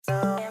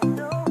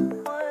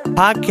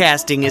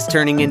Podcasting is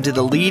turning into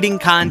the leading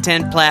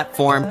content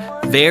platform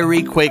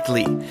very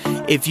quickly.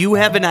 If you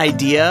have an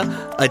idea,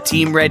 a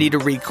team ready to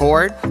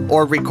record,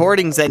 or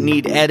recordings that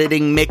need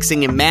editing,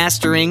 mixing, and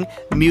mastering,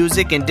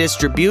 music, and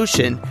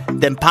distribution,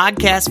 then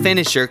Podcast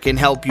Finisher can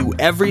help you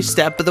every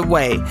step of the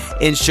way,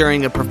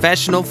 ensuring a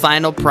professional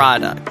final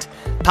product.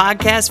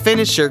 Podcast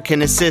Finisher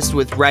can assist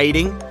with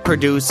writing,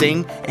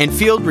 producing, and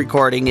field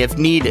recording if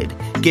needed.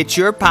 Get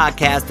your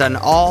podcast on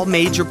all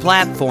major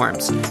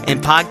platforms,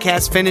 and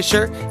Podcast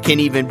Finisher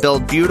can even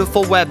build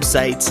beautiful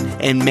websites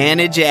and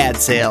manage ad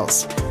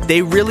sales.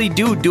 They really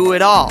do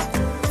it all.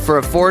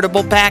 For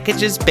affordable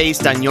packages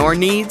based on your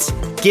needs,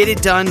 get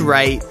it done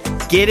right,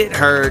 get it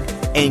heard,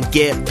 and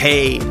get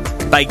paid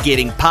by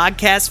getting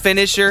Podcast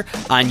Finisher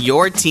on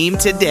your team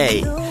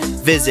today.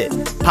 Visit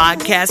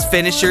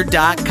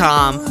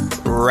podcastfinisher.com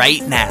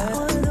right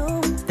now.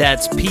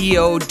 That's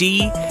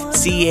PODCAST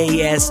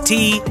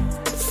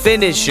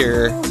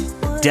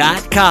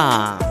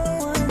Finisher.com.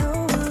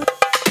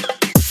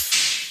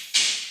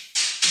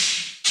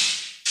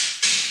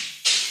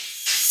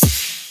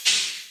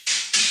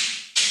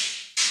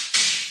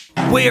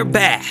 We're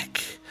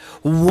back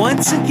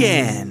once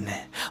again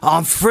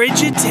on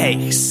Frigid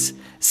Takes,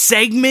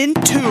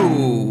 segment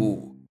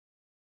 2.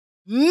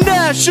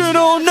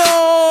 National Noise!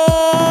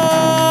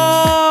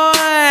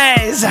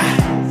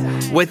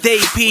 With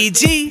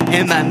APG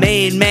and my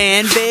main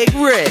man, Big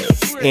Rick.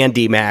 And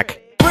D-Mac.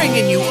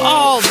 Bringing you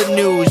all the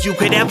news you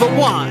could ever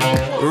want,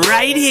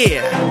 right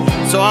here.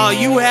 So all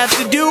you have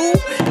to do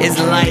is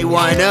light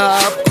one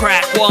up,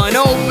 crack one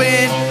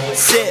open,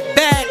 sit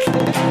back,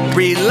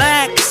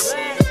 relax,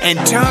 and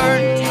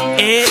turn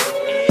it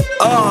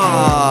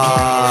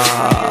up.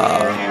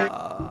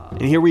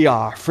 And here we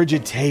are,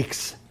 Frigid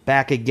Takes,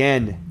 back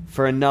again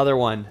for another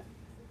one.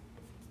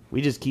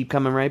 We just keep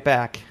coming right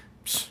back.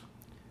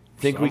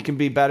 Think we can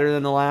be better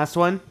than the last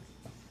one?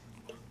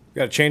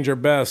 Got to change our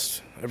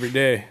best every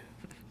day.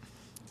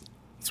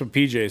 That's what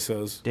PJ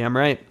says. Damn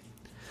right.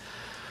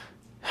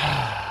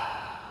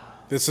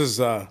 This is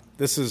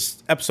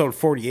episode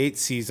 48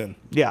 season.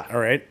 Yeah. All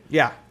right.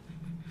 Yeah.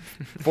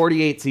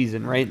 48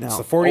 season right now. It's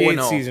the 48th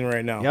 0-0. season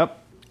right now. Yep.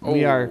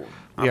 We are.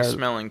 I'm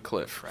smelling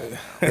Cliff right now.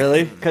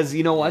 Really? Because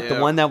you know what? The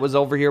Yeah. one that was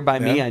over here by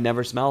me, Yeah. I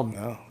never smelled.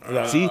 No.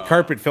 See,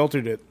 carpet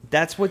filtered it.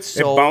 That's what's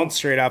It so. bounced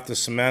straight off the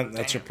cement.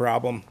 That's your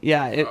problem.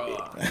 Yeah.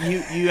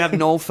 You have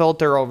no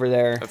filter over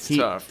there. That's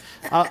tough.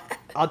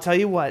 I'll tell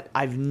you what.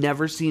 I've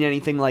never seen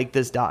anything like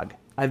this dog.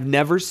 I've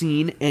never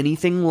seen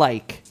anything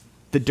like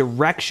the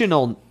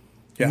directional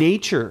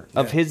nature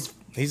of his.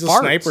 He's a farts.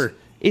 sniper.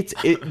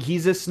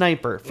 He's a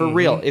sniper for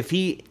real. If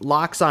he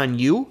locks on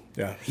you,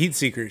 Yeah. Heat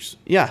seekers.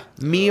 yeah,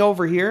 me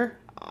over here,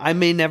 I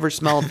may never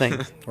smell a thing.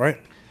 Right.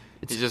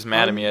 He's just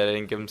mad at me. I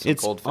didn't give him some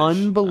It's goldfish.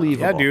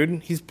 unbelievable. Yeah,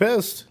 dude. He's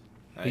pissed.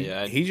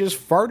 Yeah, He just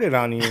farted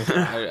on you.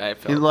 I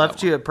felt He left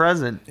that you a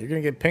present. You're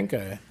going to get pink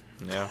eye.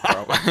 one. Yeah,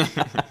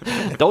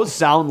 probably. Those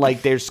sound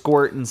like they're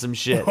squirting some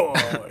shit. Oh,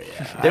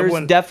 yeah.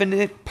 There's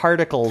definite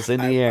particles in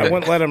the air. I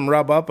wouldn't let him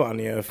rub up on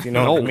you if you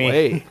know No what I mean.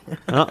 way.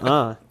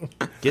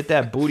 Get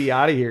that booty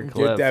out of here,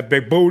 Cliff. Get that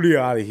big booty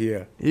out of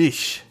here.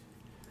 Eesh.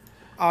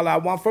 All I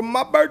want for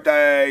my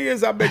birthday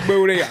is a big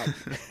booty.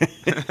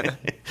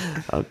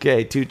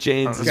 Okay, 2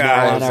 Chainz is God,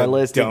 now on that's our the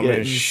list of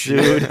getting dumbest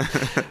shit.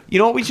 sued. You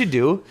know what we should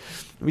do?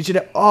 We should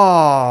have...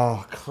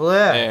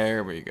 Cliff.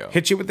 There we go.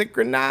 Hit you with the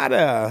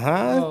Granada,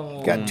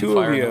 huh? Got 2 of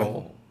Fire in the you.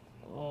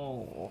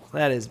 hole.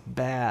 That is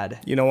bad.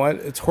 You know what?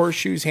 It's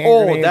horseshoes, hand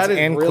Oh, grenades, that is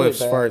and really Cliff's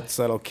bad. farts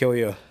that'll kill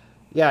you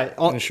Yeah.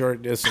 in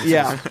short distances.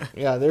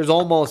 Yeah. There's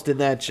almost in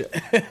that shit.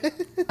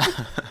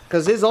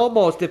 Because his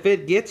almost, if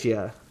it gets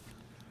you,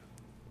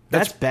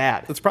 that's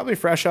bad. It's probably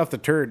fresh off the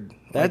turd.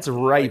 That's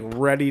ripe. Like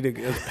ready to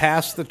it's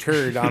past the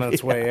turd on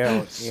its way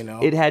out, you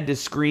know? It had to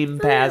scream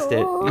past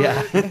it.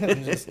 Yeah.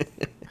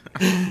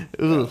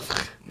 Ugh.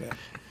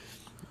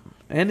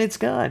 And it's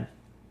gone.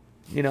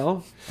 You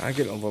know? I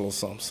get a little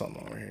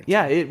something over here.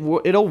 Yeah,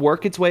 it'll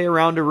work its way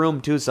around a room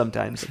too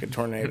sometimes. Like a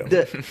tornado.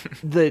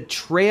 The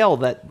trail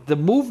the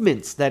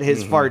movements that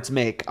his farts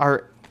make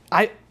are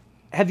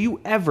have you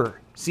ever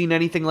seen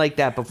anything like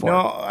that before?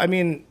 No, I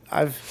mean,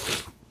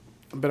 I've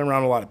been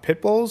around a lot of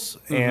pit bulls,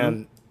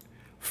 and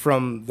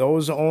from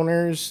those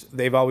owners,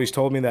 they've always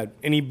told me that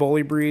any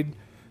bully breed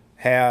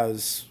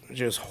has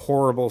just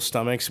horrible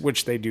stomachs,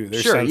 which they do.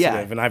 They're Sure,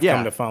 sensitive, yeah, and I've yeah.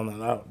 come to find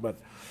that out. But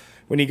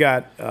when you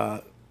got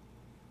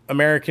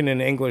American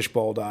and English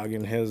bulldog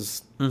in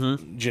his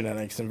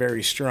genetics and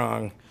very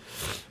strong,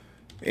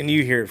 and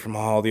you hear it from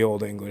all the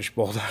old English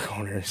bulldog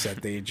owners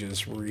that they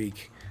just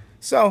reek.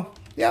 So,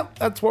 yeah,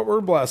 that's what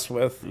we're blessed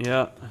with.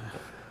 Yeah.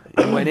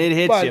 When it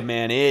hits But- you,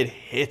 man, it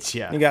hits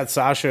you. You got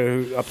Sasha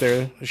who up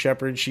there, the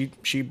shepherd. She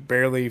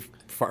barely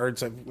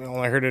farts. I've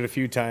only heard it a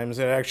few times.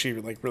 It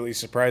actually really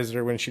surprises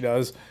her when she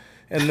does.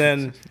 And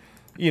then,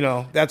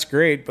 that's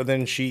great. But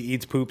then she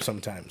eats poop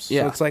sometimes.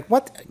 Yeah. So it's like,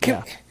 what?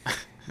 Yeah.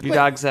 Your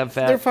dogs have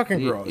fat. They're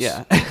fucking gross.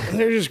 Yeah.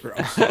 They're just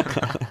gross.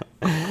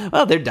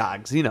 Well, they're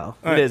dogs.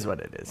 It is what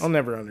it is. I'll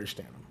never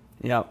understand them.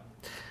 Yep.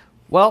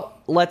 Well,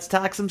 let's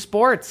talk some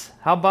sports.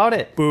 How about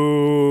it?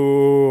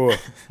 Boo.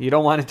 You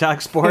don't want to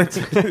talk sports?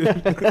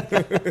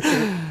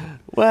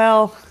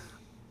 Well,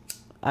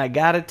 I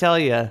got to tell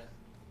you,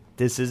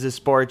 this is a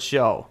sports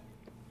show.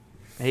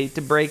 I hate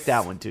to break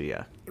that one to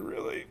you.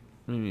 Really?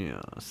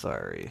 Yeah,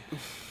 sorry.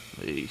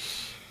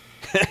 Eesh.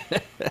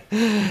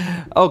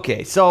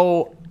 Okay,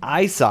 so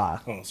I saw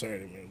Oh, sorry, I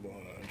didn't mean to blow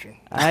it at you.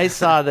 I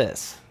saw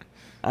this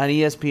on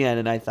ESPN,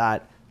 and I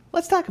thought,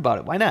 let's talk about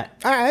it. Why not?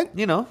 All right.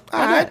 You know, why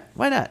All not? right.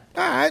 Why not?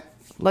 All right.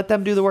 Let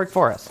them do the work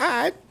for us. All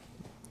right.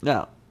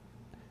 No.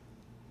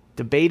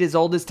 Debate as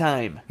old as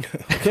time.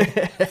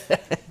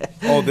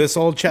 Oh, this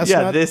old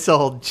chestnut? Yeah, this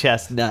old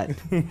chestnut.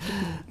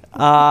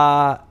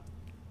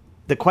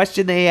 The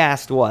question they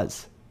asked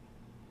was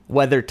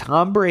whether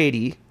Tom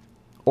Brady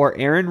or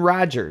Aaron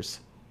Rodgers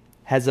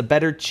has a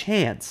better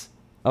chance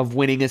of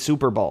winning a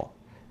Super Bowl.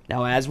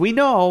 Now, as we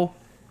know,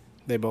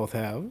 They both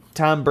have.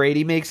 Tom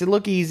Brady makes it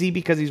look easy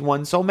because he's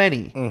won so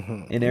many.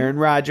 Mm-hmm. And Aaron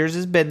Rodgers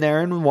has been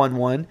there and won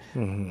one.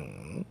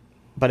 Mm-hmm.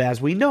 But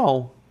as we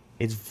know,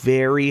 it's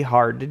very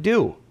hard to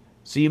do.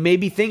 So you may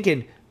be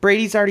thinking,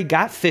 Brady's already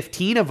got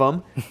 15 of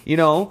them, you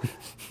know.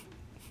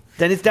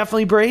 Then it's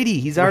definitely Brady.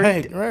 He's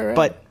already... Right.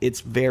 But it's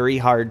very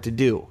hard to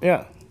do.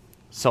 Yeah.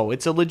 So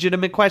it's a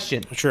legitimate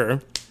question. Sure.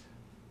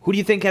 Who do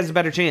you think has a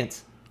better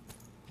chance?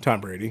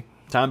 Tom Brady.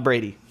 Tom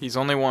Brady. He's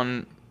only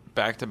won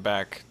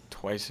back-to-back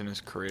twice in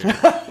his career.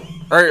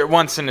 Or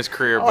once in his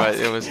career, but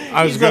it was...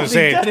 I was He's going only to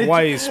say done it-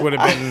 twice would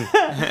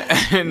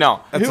have been...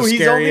 no. That's a He's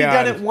scary only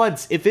done odd. it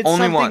once. If it's Only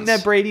something once.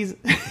 that Brady's...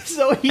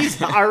 So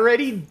he's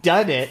already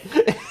done it.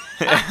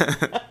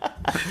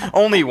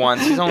 Only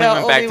once. He's only Yeah,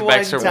 went only back-to-back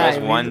one Super Bowls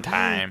time. one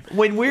time.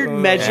 When we're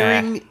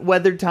measuring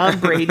whether Tom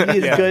Brady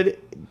is Yeah. good...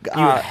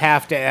 You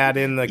have to add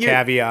in the you-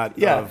 caveat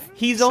Yeah, of...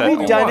 he's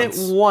only Said done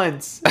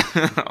once. it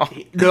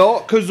once. No,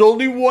 because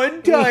only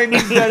one time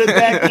he's done it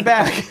back to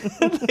back.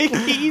 Like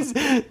he's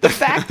the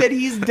fact that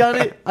he's done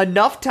it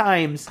enough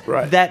times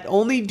Right. that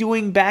only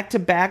doing back to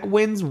back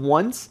wins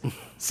once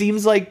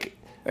seems like.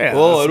 Yeah,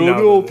 Oh, I that's don't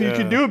know if nothing, he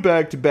can yeah. do it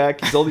back to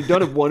back. He's only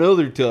done it one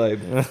other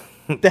time.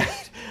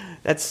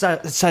 That's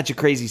such a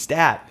crazy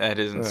stat. That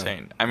is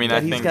insane. I mean, But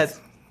I he's think... got-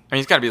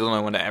 he's got to be the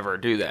only one to ever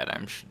do that,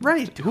 I'm sure.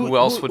 Right. Who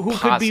else would who could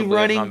possibly be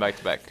running? have gone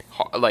back-to-back?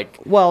 Like,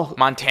 Well,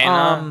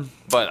 Montana,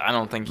 but I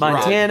don't think he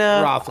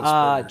Montana,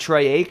 Roethlisberger.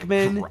 Troy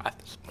Aikman.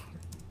 Roethlisberger.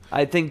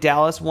 I think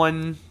Dallas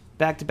won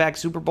back-to-back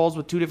Super Bowls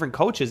with two different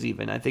coaches.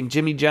 Even I think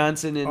Jimmy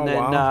Johnson and Oh, then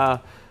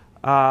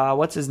wow.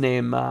 what's his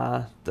name?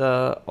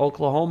 The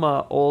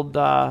Oklahoma old.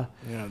 Yeah,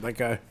 that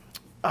guy.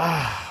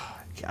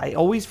 I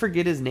always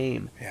forget his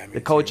name. Yeah, me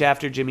the coach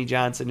after Jimmy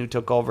Johnson who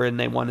took over and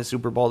they won a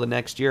Super Bowl the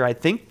next year. I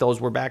think those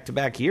were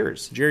back-to-back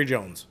years. Jerry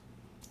Jones.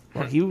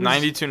 Well, he was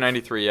 92,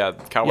 93, yeah.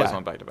 Cowboys Yeah.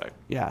 went back-to-back.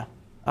 Yeah.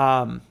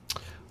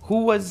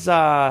 Who was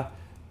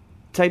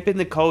type in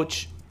the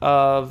coach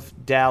of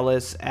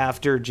Dallas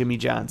after Jimmy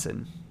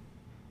Johnson,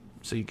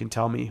 so you can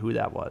tell me who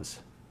that was.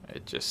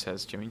 It just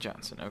says Jimmy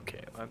Johnson.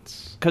 Okay,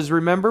 let's... Because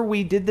remember,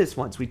 we did this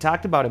once. We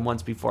talked about him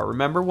once before.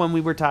 Remember when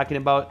we were talking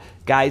about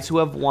guys who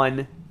have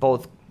won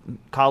both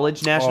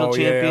college national Oh,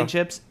 yeah, yeah.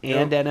 championships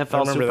and Yep. NFL I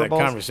remember Super that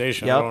Bowls?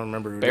 conversation. Yep. I don't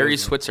remember who it Barry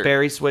is. Switzer.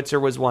 Barry Switzer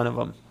was one of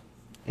them,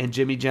 and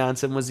Jimmy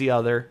Johnson was the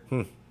other,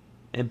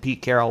 and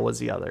Pete Carroll was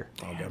the other.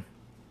 Okay.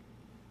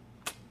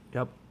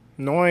 Yep.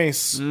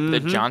 Nice.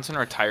 Did Johnson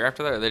retire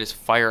after that, or they just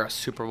fire a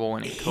Super Bowl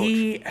winning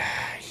coach?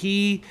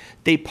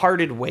 They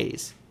parted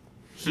ways.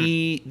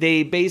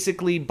 They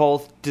basically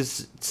both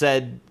just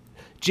said,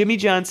 Jimmy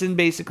Johnson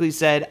basically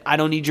said, I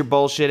don't need your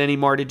bullshit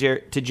anymore to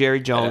Jerry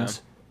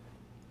Jones.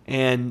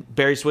 And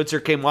Barry Switzer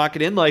came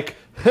walking in like,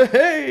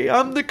 hey,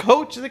 I'm the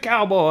coach of the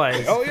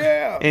Cowboys. Oh,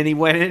 yeah. And he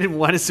went in and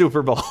won a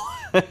Super Bowl.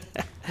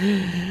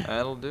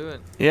 That'll do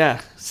it.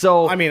 Yeah.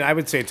 So I mean, I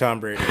would say Tom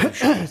Brady. for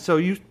sure. so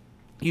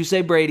you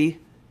say Brady.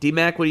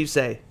 D-Mac, what do you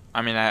say?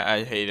 I mean,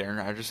 I hate Aaron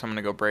Rodgers, so I'm going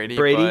to go Brady.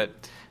 Brady?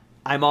 But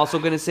I'm also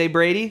going to say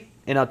Brady,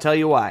 and I'll tell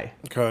you why.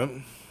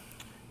 Okay.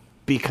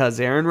 Because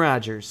Aaron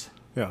Rodgers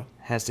Yeah.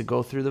 has to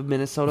go through the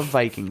Minnesota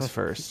Vikings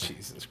first.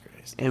 Jesus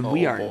Christ. And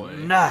we are boy.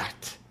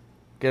 not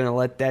going to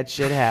let that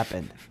shit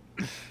happen.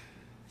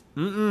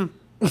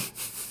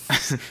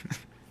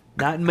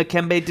 Not in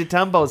Makembe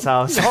Tutumbo's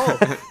house.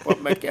 What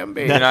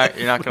Dikembe? you're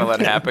not going to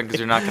let it happen because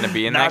you're not going to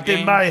be in that Not game?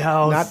 in my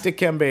house. Not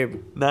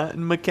Dikembe. Not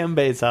in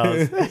Makembe's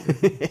house.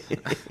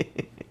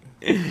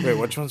 Wait,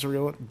 which one's the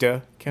real one?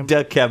 Dikembe?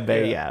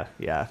 Dikembe,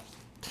 yeah.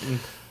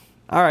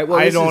 All right, well,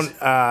 I this don't.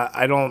 is-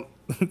 I don't.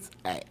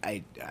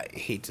 I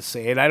hate to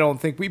say it. I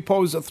don't think we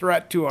pose a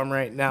threat to him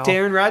right now.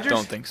 Aaron Rodgers?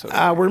 Don't think so.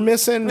 We're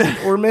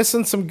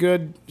missing some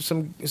good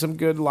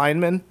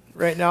linemen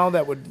right now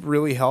that would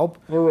really help.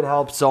 It would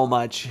help so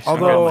much.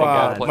 Although Oh my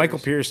God. Michael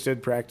Pierce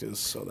did practice,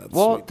 so that's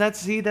Well, sweet.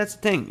 that's the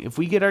thing.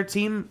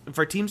 If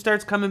our team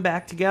starts coming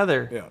back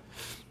together, Yeah.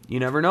 you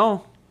never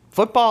know.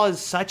 Football is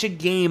such a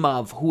game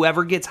of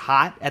whoever gets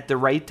hot at the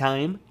right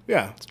time.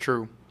 Yeah. It's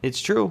true. It's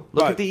true.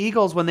 Look But- at the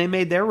Eagles when they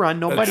made their run.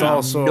 Nobody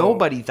also-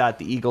 thought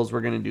the Eagles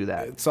were going to do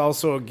that. It's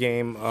also a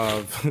game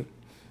of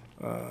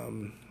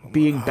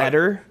Being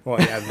better. Well,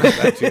 yeah,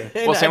 that too.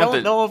 Well, same I with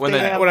don't know if when they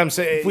the- have, What I'm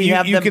saying, if we you,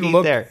 have you them can beat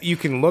look. there. You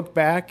can look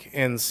back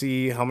and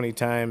see how many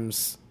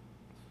times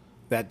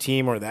that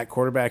team or that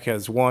quarterback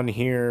has won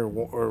here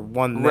or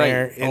won Right.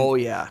 there. And Oh,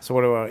 yeah. So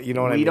what do I? You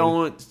know what I We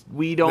mean?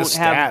 we don't The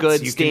have stats, good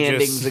you can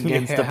standings just-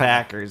 against the yeah.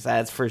 Packers.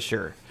 That's for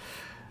sure.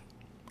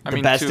 I The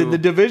mean, best to- in the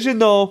division,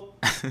 though.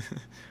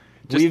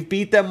 We've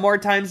beat them more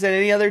times than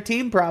any other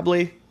team,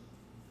 probably.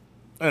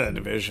 In a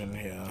division,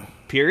 yeah.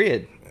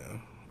 Period.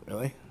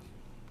 Really?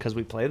 Because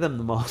we play them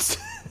the most.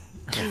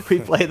 We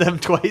play them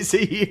twice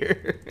a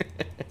year.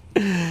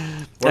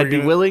 I'd be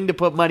gonna- willing to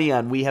put money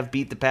on we have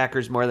beat the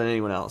Packers more than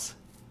anyone else.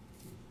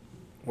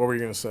 What were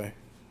you gonna say?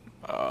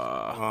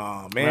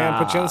 Oh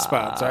man, put you on the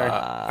spot. Sorry.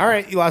 All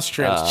right, you lost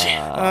your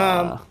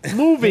trends.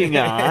 Moving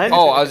on.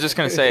 Oh, I was just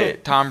gonna say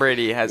Tom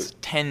Brady has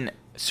 10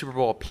 Super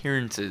Bowl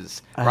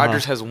appearances.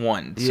 Rodgers has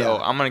 1, so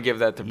Yeah. I'm gonna give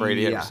that to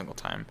Brady Yeah. every single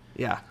time.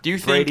 Yeah. Do you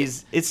think-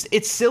 Brady's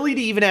it's silly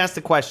to even ask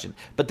the question,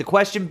 but the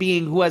question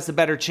being who has the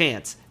better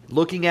chance?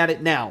 Looking at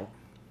it now,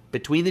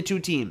 between the two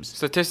teams.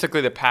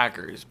 Statistically, the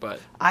Packers, but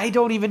I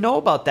don't even know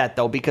about that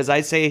though, because I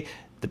say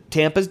the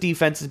Tampa's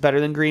defense is better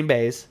than Green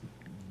Bay's.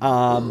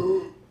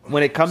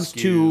 When it comes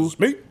Excuse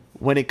me.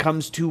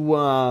 to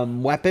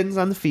weapons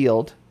on the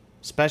field,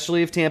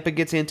 especially if Tampa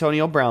gets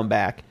Antonio Brown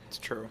back, it's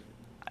true.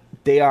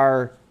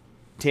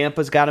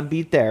 Tampa's got them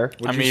beat there.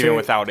 What'd I mean, you even say-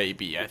 without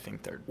AB, I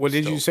think they're. What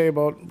did you say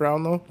about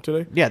Brown though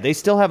today? Yeah, they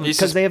still have He's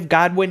because just- they have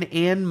Godwin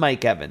and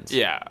Mike Evans.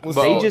 Yeah, Well,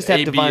 but they just have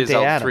AB is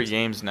Devontae out 3 Adams.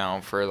 games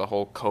now for the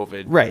whole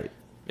COVID. Right.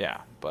 Yeah,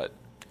 but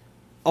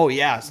Oh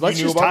yeah. So let's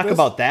You knew just about talk this?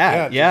 about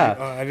that. Yeah, Yeah. did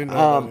you- I didn't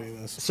know about any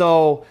of this.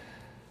 So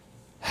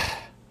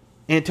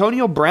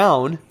Antonio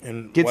Brown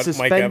And gets what, Mike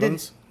suspended.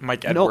 Evans?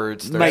 Mike No,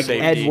 Edwards, their Mike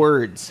safety,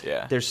 Edwards.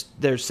 Yeah.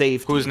 Their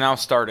safety. who's now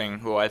starting,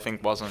 who I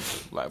think wasn't,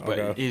 but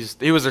Okay.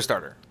 he was their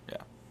starter. Yeah.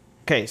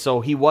 Okay, so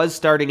he was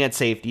starting at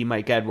safety,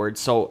 Mike Edwards.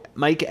 So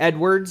Mike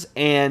Edwards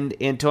and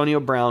Antonio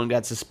Brown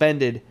got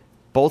suspended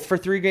both for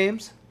 3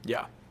 games.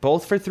 Yeah.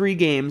 Both for 3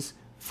 games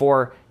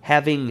for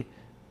having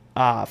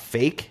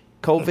fake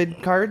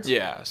COVID cards.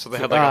 Yeah, so they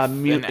had like an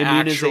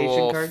immunization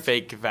actual cards?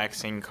 fake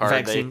vaccine card.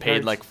 Vaccine they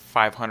paid cards? like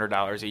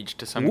 $500 each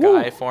to some Ooh,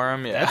 guy for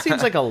him. Yeah, That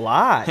seems like a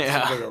lot.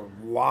 yeah. Like a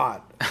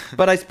lot.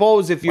 But I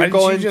suppose if you're Why didn't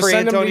going you just for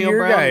send him to Antonio your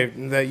Brown, guy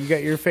that you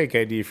got your fake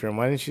ID from?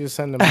 Why didn't you just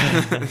send him?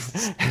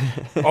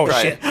 Oh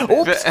Right. shit!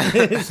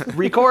 oops,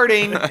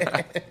 recording.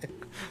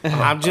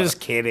 I'm just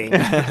kidding.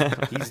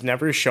 He's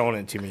never shown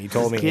it to me. He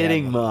told me. he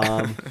Kidding, had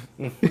Mom.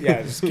 one.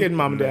 Yeah, just kidding,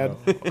 Mom and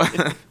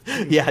Dad.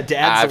 Yeah,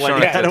 Dad's I've the one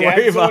shown you it gotta to worry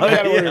Dad's the one about. you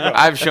gotta worry Yeah. about.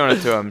 I've shown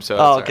it to him, so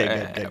Oh, it's okay,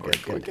 all right. Yeah,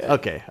 we're good.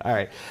 Okay, all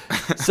right.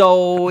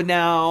 So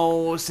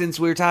now, since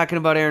we were talking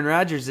about Aaron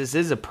Rodgers, this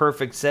is a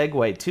perfect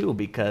segue too,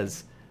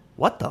 because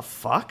what the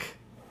fuck?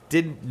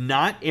 Did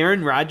not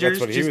Aaron Rodgers?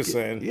 That's what he just was get-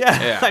 saying.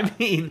 Yeah, Yeah. I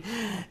mean,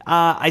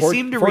 I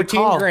seem to 14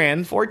 recall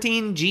grand.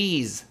 14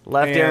 G's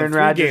left And Aaron 3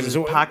 Rodgers'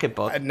 games.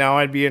 pocketbook. Now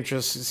I'd be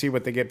interested to see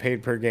what they get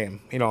paid per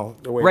game. You know,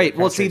 the way Right. their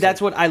Well, see, contracts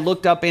that's are. what I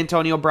looked up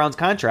Antonio Brown's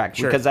contract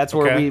Sure. because that's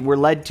where Okay. we were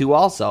led to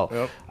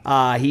also.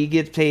 Yep. He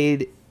gets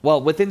paid, well,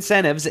 with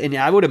incentives, and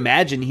I would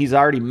imagine he's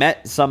already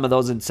met some of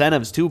those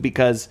incentives too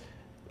because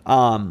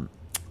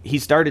he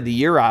started the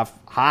year off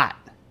hot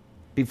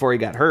before he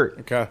got hurt.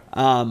 Okay.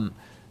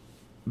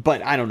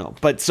 But I don't know.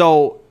 But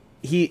so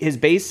his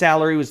base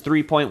salary was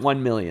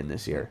 $3.1 million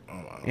this year.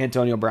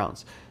 Antonio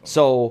Brown's.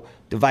 So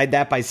divide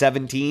that by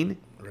 17,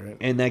 Right.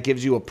 and that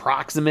gives you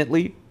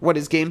approximately what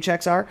his game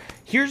checks are.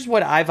 Here's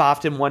what I've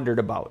often wondered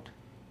about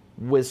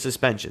with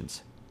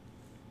suspensions.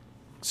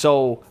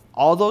 So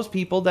all those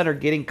people that are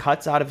getting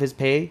cuts out of his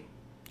pay,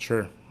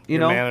 Sure. You Your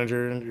know?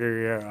 manager.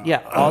 Your,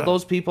 yeah, all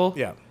those people,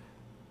 Yeah.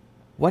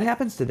 what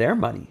happens to their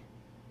money?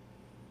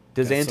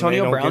 Does Yeah, so they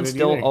Antonio don't Brown get it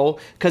still either. owe?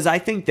 Because I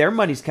think their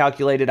money's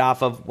calculated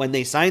off of when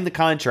they sign the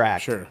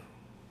contract. Sure.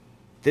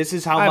 This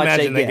is how I much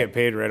imagine they they get. get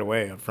paid right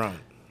away up front.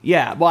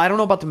 Yeah, well, I don't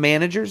know about the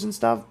managers and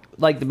stuff.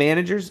 Like the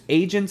managers,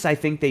 agents, I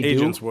think they do.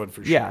 Agents would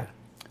for sure. Yeah,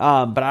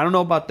 but I don't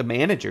know about the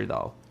manager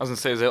though. I was gonna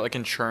say, is it like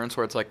insurance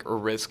where it's like a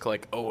risk,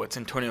 like, oh, it's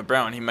Antonio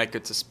Brown, he might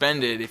get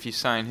suspended if you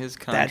sign his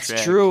contract.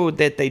 That's true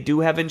that they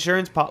do have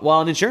insurance. Well,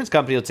 an insurance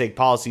company will take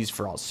policies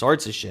for all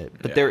sorts of shit,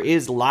 but Yeah. there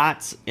is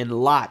lots and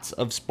lots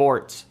of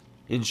sports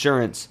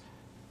insurance.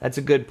 That's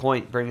a good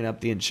point, bringing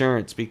up the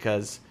insurance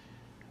because,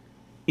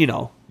 you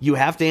know, you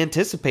have to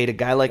anticipate a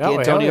guy like Oh, hell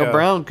Antonio yeah.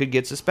 Brown could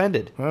get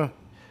suspended. Huh.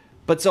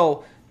 But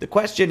so the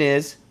question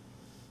is,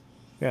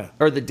 Yeah.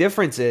 or the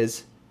difference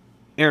is,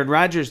 Aaron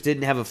Rodgers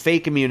didn't have a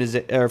fake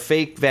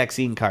fake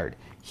vaccine card.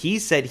 He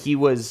said he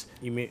was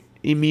You mean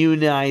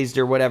immunized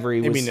or whatever he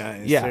was.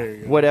 Immunized, Yeah, there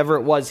you go. whatever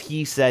it was,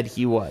 he said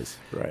he was.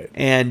 Right.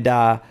 And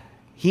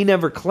he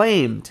never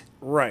claimed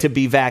Right. to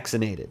be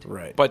vaccinated.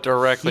 right? But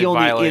directly He only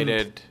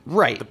violated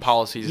right. the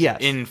policies Yes.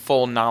 in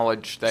full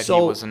knowledge that he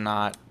So, was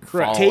not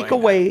correct.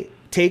 following.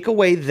 Take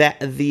away that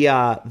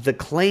the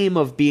claim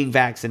of being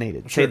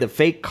vaccinated. Say Sure. the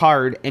fake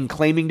card and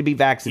claiming to be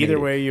vaccinated. Either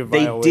way, you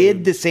they violated-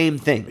 did the same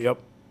thing. Yep.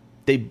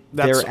 Their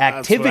That's what I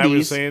was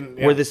activities saying,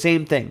 yeah. were the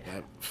same thing.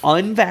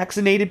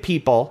 Unvaccinated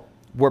people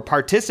were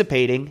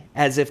participating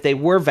as if they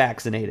were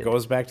vaccinated.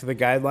 Goes back to the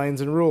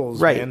guidelines and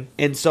rules, Right. man.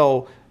 And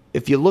so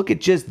if you look at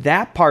just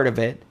that part of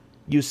it,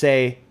 you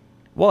say,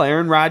 well,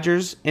 Aaron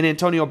Rodgers and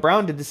Antonio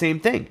Brown did the same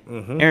thing.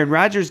 Aaron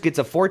Rodgers gets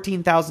a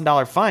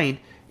 $14,000 fine.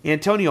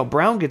 Antonio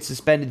Brown gets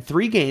suspended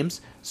 3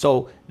 games.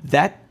 So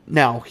that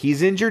now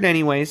he's injured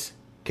anyways.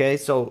 Okay.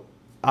 So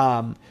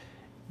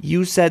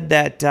you said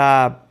that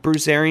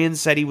Bruce Arians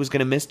said he was going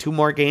to miss 2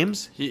 more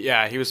games. He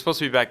was supposed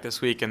to be back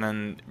this week, and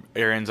then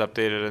Arians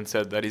updated and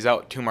said that he's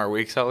out 2 more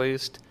weeks at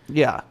least.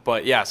 Yeah.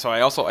 But yeah, so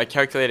I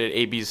calculated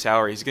AB's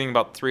salary. He's getting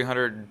about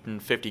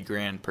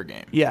 $350,000 per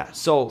game. Yeah.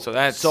 So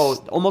that's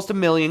almost $1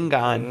 million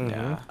gone.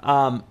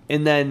 Yeah.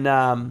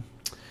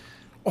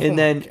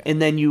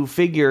 And then you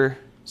figure,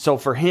 so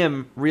for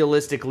him,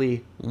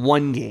 realistically,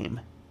 1 game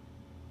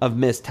of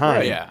missed time.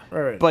 Right, yeah.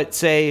 Right. But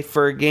say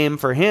for a game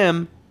for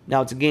him,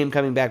 now it's a game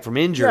coming back from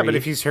injury. Yeah, but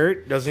if he's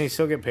hurt, doesn't he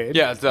still get paid?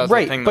 Yeah, that's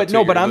right, the thing. but though,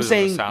 no, too. but You're I'm losing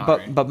the saying,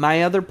 salary. but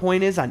my other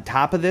point is on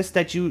top of this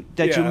that you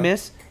Yeah.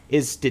 miss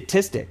is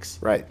statistics,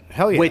 Right.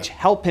 Hell yeah. which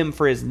help him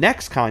for his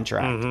next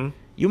contract. Mm-hmm.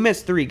 You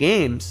miss 3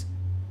 games,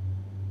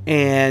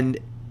 and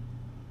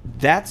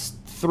that's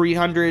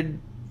 300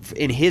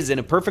 in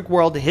a perfect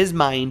world. To his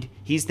mind,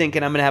 he's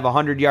thinking I'm going to have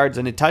 100 yards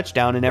and a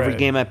touchdown in every Right.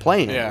 game I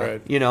play in. Yeah.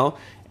 Right. You know,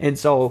 and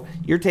so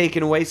you're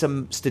taking away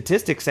some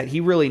statistics that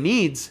he really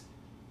needs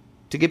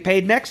to get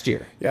paid next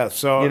year. Yeah,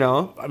 so You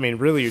know? I mean,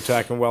 really, you're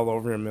talking well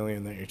over $1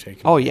 million that you're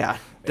taking. Oh yeah,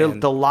 the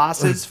And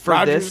losses for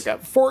Rodgers this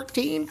got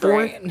 14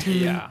 grand.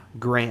 yeah.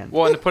 grand.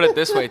 Well, and to put it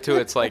this way too,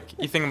 it's like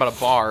you think about a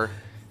bar.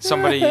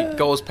 Somebody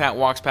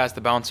walks past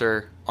the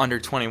bouncer under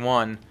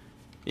 21,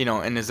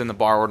 and is in the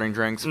bar ordering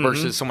drinks.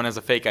 Versus someone has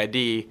a fake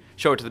ID,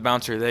 show it to the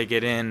bouncer, they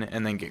get in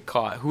and then get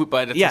caught.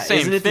 But it's Yeah, the same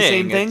isn't it the thing.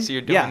 same thing?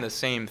 You're doing Yeah. the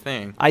same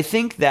thing. I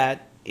think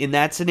that in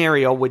that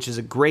scenario, which is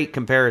a great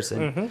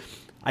comparison,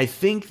 I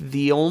think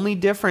the only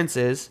difference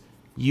is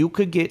you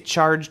could get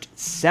charged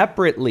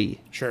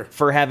separately Sure.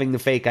 for having the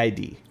fake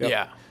ID.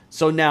 Yeah.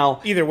 So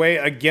now, Either way,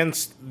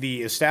 against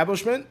the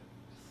establishment,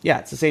 yeah,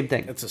 it's the same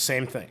thing. it's the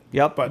same thing.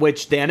 Yep, But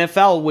which the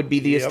NFL would be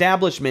the Yep.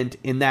 establishment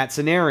in that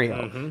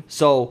scenario.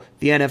 So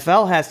the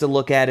NFL has to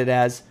look at it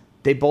as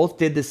they both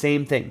did the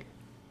same thing.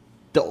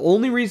 The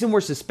only reason we're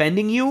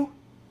suspending you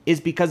is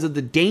because of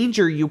the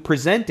danger you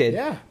presented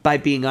Yeah. by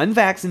being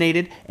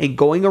unvaccinated and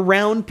going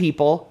around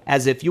people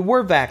as if you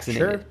were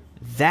vaccinated. Sure.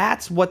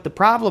 That's what the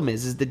problem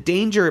is the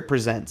danger it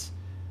presents.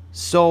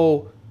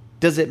 So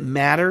does it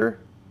matter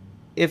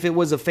if it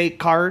was a fake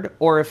card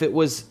or if it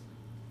was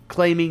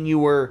claiming you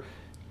were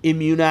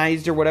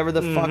immunized or whatever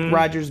the fuck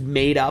Rogers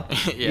made up,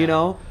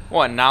 Yeah.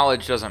 Well, and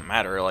knowledge doesn't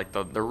matter. Like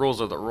the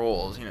rules are the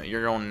rules.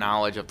 Your own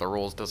knowledge of the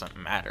rules doesn't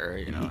matter.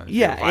 If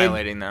Yeah, you're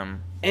violating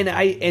them.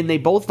 And they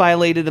both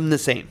violated them the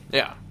same.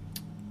 Yeah.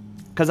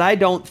 Because I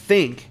don't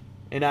think,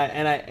 and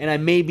I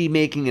may be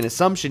making an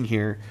assumption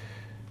here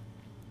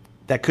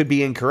that could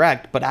be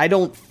incorrect, but I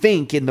don't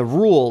think in the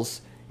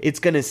rules it's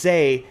going to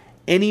say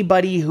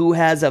anybody who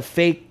has a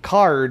fake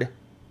card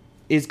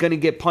is going to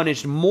get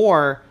punished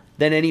more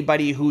than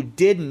anybody who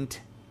didn't,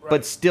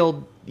 but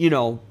still,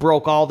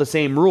 broke all the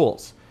same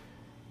rules.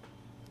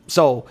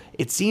 So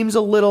it seems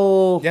a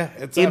little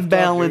it's effed up,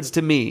 imbalanced dude.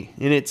 to me,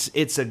 and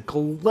it's a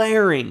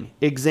glaring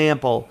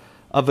example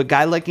of a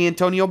guy like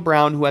Antonio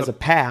Brown who has a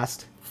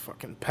past,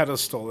 fucking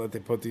pedestal that they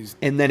put these.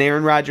 and then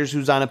Aaron Rodgers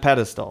who's on a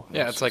pedestal.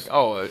 Yeah, it's like,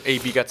 oh,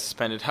 AB got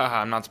suspended.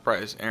 Haha, I'm not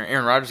surprised.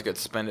 Aaron Rodgers gets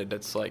suspended.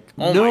 It's like,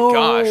 oh No. my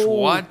gosh,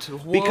 what?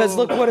 Because Whoa.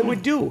 look what it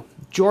would do.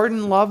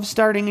 Jordan Love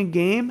starting a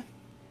game.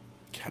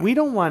 We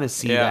don't want to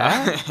see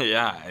that. Yeah,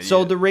 yeah.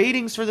 So the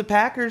ratings for the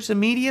Packers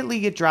immediately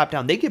get dropped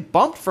down. They get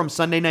bumped from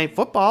Sunday Night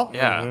Football.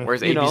 Yeah,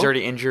 whereas You AB's know?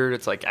 already injured.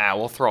 It's like,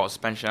 we'll throw a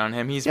suspension on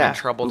him. He's Yeah, been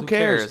troubled. who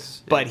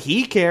cares? But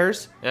he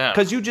cares. Yeah.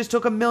 Because you just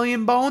took $1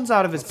 million bones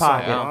out of his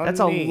pocket. lot of That's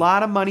a money.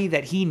 lot of money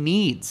that he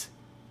needs.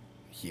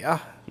 Yeah.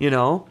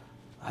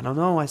 I don't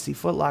know. I see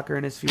Foot Locker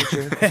in his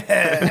future.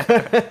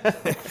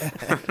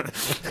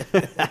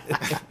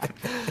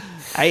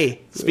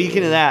 Hey,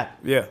 speaking of that,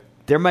 Yeah.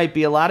 there might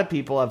be a lot of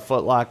people at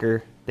Foot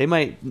Locker.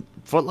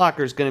 Foot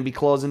Locker's going to be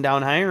closing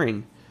down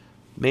hiring.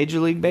 Major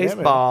League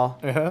Baseball,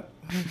 Uh-huh.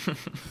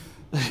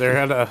 They're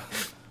at a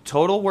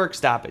total work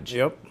stoppage.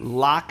 Yep.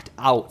 Locked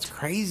out.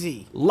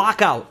 crazy.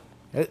 Lockout.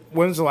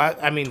 When's the last?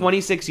 I mean,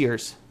 26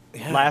 years.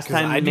 Yeah, last 'cause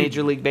time I in do-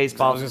 Major League I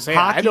Baseball. was gonna say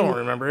I don't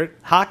remember it.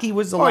 Hockey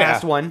was the Oh, yeah.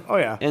 last one. Oh,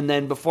 yeah. And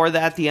then before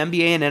that, the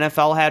NBA and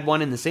NFL had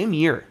one in the same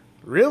year.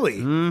 Really?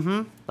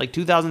 Like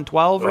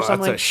 2012 or Oh,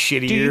 something. that's a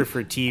shitty Do you- year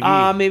for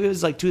TV. Maybe it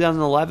was like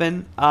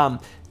 2011.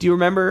 Do you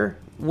remember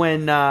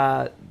when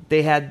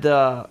they had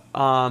the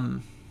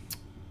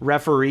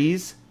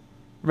referees?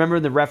 Remember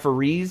when the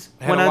referees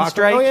Had went a on locker-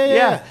 strike? Oh,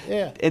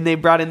 yeah. And they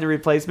brought in the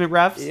replacement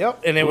refs?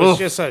 Yep. And it was Oof.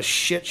 just a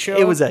shit show.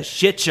 It was a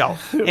shit show.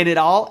 And it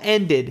all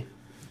ended.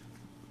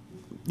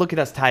 Look at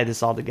us tie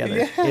this all together.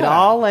 Yeah. It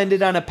all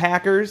ended on a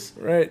Packers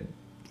right.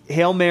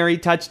 Hail Mary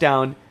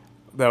touchdown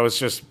That was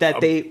just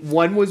that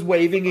one was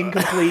waving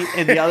incomplete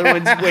and the other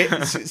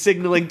one's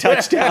signaling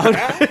touchdown.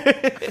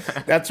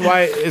 That's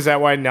why. Is that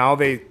why now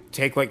they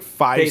take like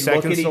 5 They look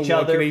seconds at to each look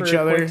other at each for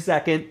a other? quick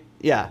second.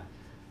 Yeah.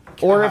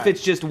 or if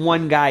it's just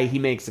one guy, he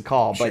makes a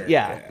call. But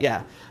Sure,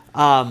 yeah.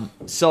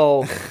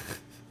 So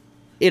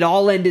it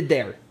all ended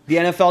there. The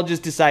NFL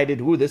just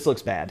decided, ooh, this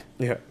looks bad.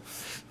 Yeah.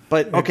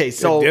 But okay,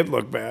 so it did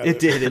look bad. It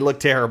did. It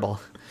looked terrible.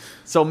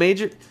 So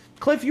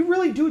Cliff, you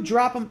really do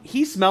drop him.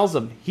 He smells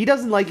them. He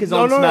doesn't like his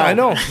own smell. I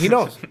know. He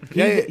knows.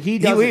 He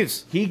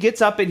leaves. He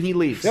gets up and he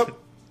leaves. Yep.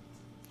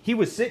 He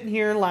was sitting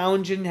here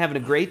lounging, having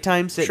a great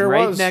time, sitting Sure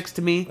right was. next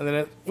to me. And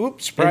then And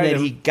then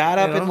he got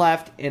up and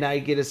left, and I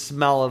get a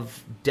smell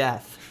of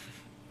death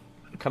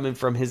coming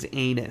from his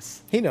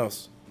anus. He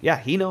knows. Yeah,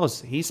 he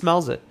knows. He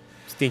smells it.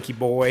 Stinky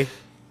boy.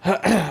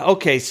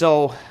 Okay,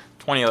 so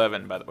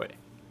 2011, by the way,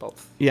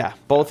 both. yeah,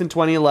 both in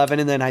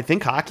 2011, and then I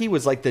think hockey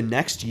was like the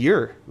next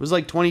year. It was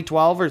like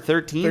 2012 or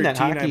 13 that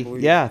 13, I hockey.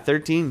 believe. Yeah,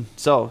 13.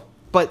 So,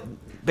 but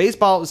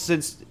baseball was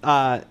since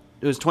it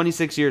was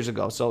 26 years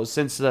ago. So it was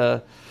since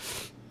the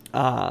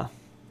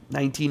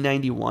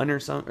 1991 or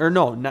something. Or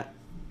no, not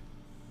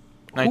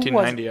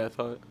 1990, I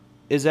thought.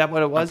 is that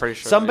what it was? pretty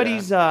sure,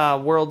 Somebody's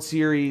World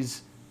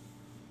Series.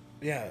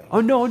 Yeah. Oh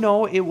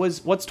no, it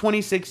was what's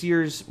 26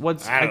 years?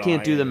 I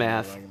can't do the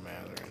math.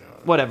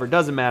 Whatever,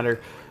 doesn't matter.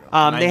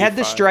 They had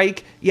the 95.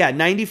 strike,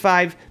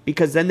 95,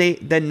 because then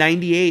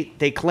 98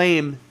 they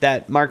claim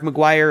that Mark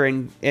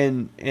McGwire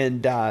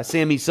and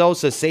Sammy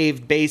Sosa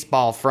saved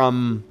baseball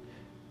from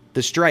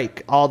the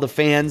strike. All the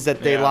fans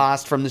that they Yeah.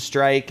 lost from the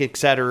strike,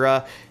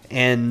 etc.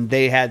 And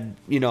they had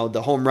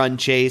the home run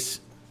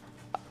chase,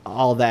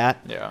 all that.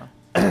 Yeah.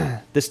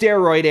 The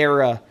steroid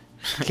era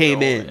came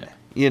Oh, in,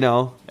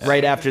 yeah.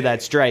 right after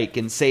that strike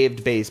and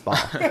saved baseball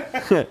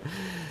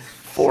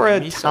for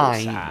a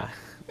Sammy time. Sosa.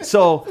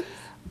 So,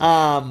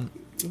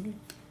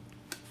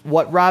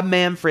 what Rob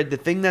Manfred, the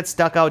thing that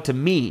stuck out to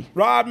me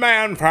Rod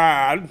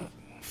Manfred.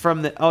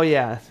 from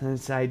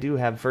I do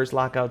have first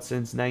lockout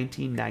since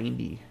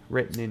 1990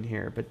 written in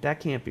here, but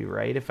that can't be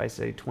right if I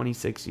say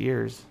 26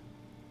 years.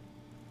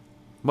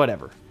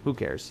 Whatever, who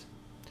cares?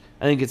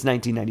 I think it's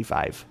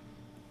 1995.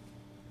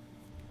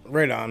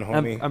 Right on,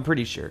 homie. I'm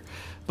pretty sure.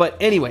 But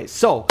anyway,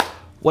 so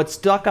what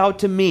stuck out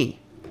to me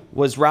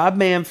was Rob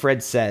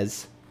Manfred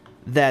says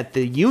that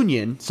the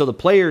union, so the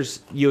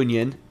players'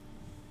 union,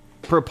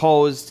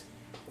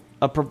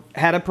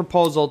 had a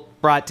proposal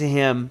brought to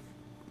him,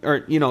 or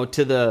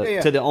to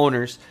the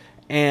owners,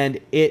 and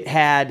it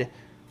had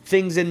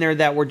things in there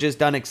that were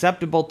just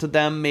unacceptable to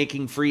them,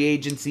 making free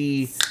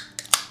agency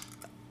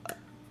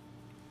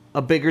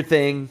a bigger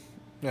thing.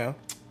 Yeah.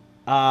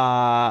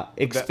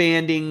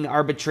 Expanding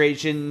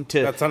arbitration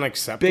to That's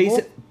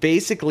unacceptable.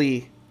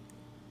 Basically,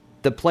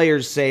 the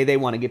players say they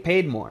want to get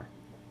paid more.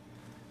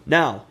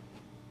 Now,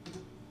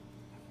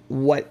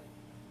 what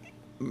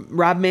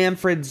Rob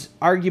Manfred's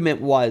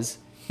argument was,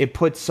 it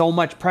puts so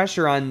much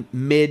pressure on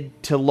mid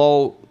to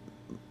low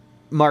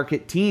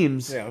market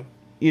teams,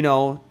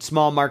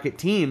 small market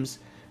teams.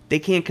 They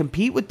can't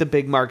compete with the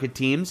big market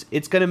teams.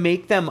 It's going to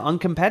make them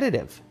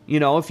uncompetitive.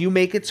 If you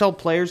make it so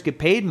players get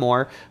paid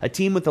more, a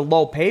team with a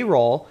low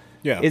payroll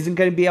isn't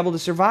going to be able to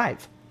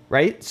survive,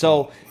 right?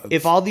 So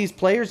if all these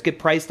players get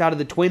priced out of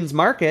the Twins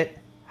market,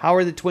 how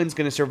are the Twins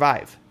going to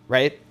survive,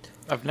 right?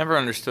 I've never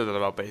understood that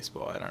about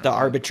baseball. I don't The know.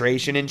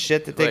 arbitration and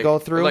shit that they Like- go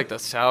through. like the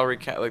salary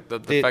cap, like the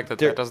fact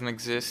that doesn't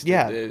exist.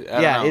 Yeah, I don't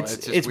know. It's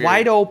just weird.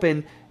 wide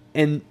open,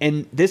 and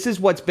this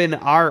is what's been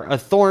a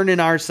thorn in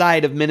our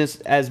side of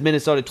as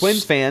Minnesota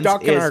Twins fans.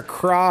 Stuck in is- our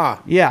craw.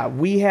 Yeah,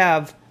 we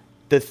have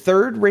the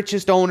third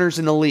richest owners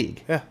in the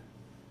league. Yeah.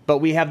 But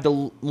we have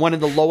one of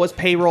the lowest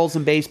payrolls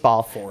in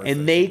baseball, Fourth,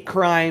 and they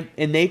cry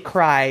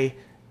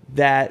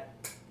that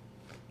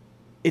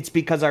it's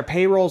because our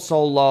payroll's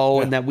so low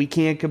and that we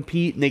can't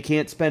compete and they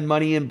can't spend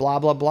money and blah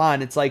blah blah.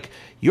 And it's like,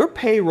 your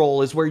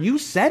payroll is where you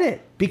set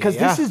it, because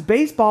this is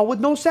baseball with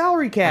no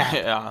salary cap.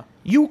 Yeah.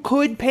 You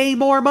could pay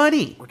more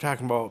money. We're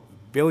talking about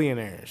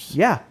billionaires.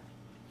 Yeah,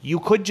 you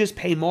could just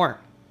pay more.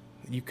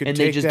 You could And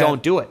take they just that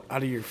don't do it.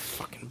 out of your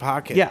fucking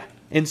pocket. Yeah,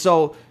 and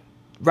so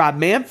Rob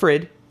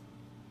Manfred,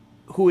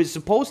 who is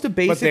supposed to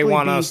basically But they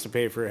want be, us to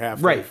pay for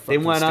half. right? They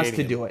want us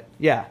to do it.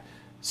 Yeah.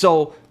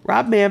 So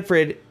Rob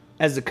Manfred,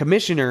 as a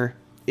commissioner,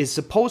 is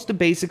supposed to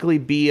basically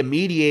be a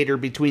mediator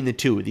between the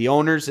two, the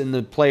owners and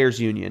the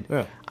players' union.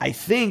 Yeah. I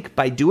think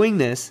by doing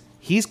this,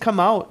 he's come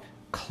out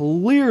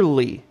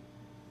clearly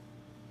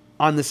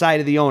on the side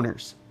of the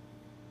owners.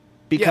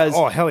 Because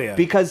Oh, hell yeah.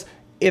 Because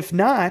if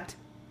not,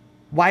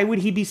 why would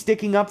he be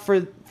sticking up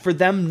for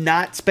them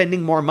not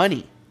spending more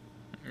money?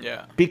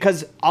 Yeah.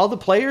 Because all the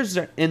players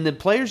in the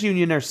players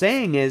union are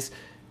saying is,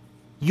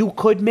 you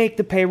could make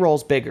the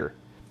payrolls bigger.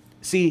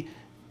 See,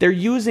 they're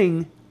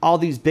using all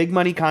these big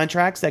money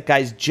contracts that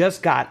guys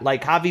just got,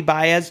 like Javi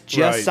Baez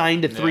just Right.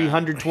 signed a Yeah.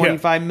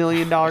 $325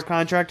 million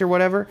contract or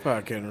whatever.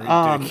 Fucking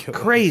ridiculous.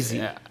 Crazy,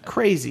 Yeah.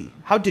 crazy.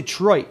 How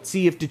Detroit?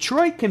 See, if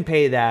Detroit can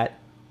pay that,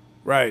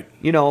 Right.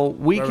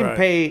 we can Right.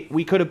 pay.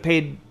 We could have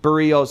paid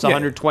Barrios Yeah.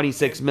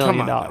 $126 million.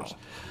 Come on now.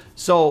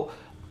 So,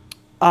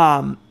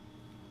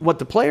 what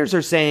the players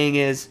are saying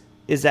is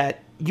that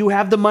you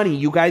have the money.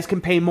 You guys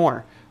can pay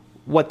more.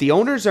 what the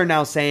owners are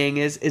now saying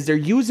is they're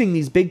using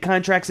these big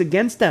contracts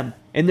against them.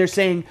 And they're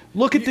saying,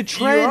 look at the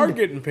trend. You are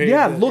getting paid.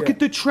 Yeah, look at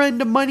the trend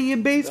of money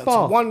in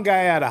baseball. That's one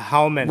guy out of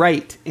how many?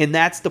 Right. And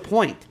that's the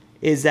point,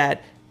 is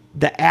that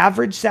the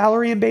average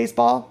salary in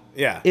baseball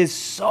is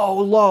so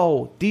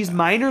low. These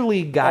minor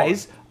league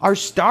guys are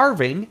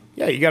starving.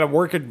 Yeah, you got to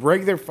work a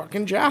regular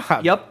fucking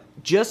job. Yep.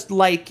 Just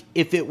like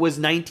if it was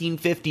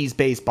 1950s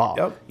baseball.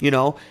 Yep. You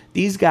know,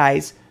 these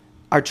guys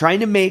are trying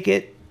to make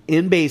it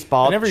in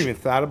baseball. I never even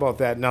thought about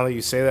that. Now that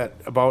you say that,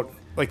 about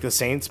like the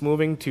Saints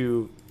moving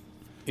to,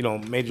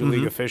 Major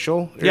League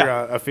official or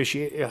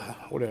officiate. Yeah,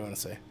 what do I want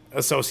to say?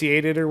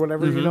 Associated or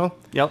whatever.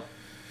 Yep.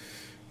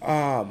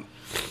 I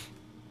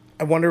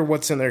wonder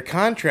what's in their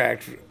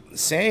contract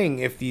saying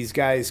if these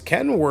guys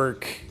can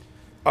work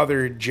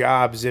other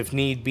jobs if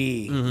need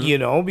be.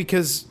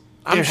 Because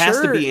There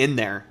has to be in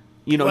there.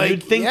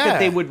 You'd think that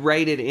they would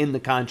write it in the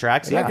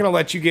contracts. They're not going to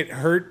let you get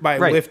hurt by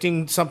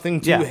lifting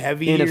something too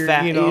heavy. In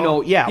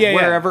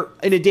wherever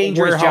in a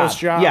dangerous warehouse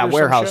job. Yeah,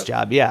 warehouse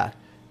job. Yeah,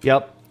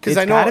 yep. Because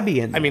it's got to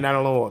be in there. I mean, I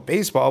don't know about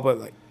baseball,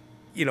 but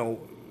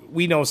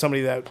we know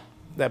somebody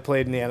that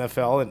played in the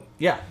NFL,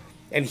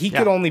 and he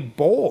could only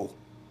bowl.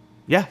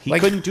 Yeah, he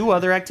couldn't do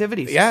other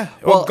activities. Yeah,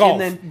 well,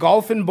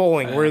 golf and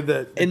bowling were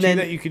the two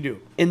that you could do.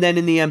 And then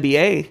in the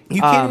NBA,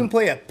 you can't even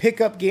play a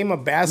pickup game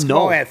of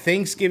basketball at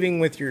Thanksgiving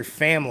with your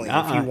family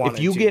if you wanted to. If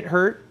you get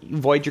hurt, you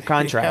void your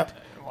contract.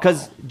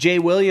 Because Jay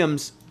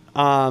Williams,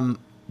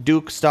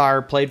 Duke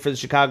star, played for the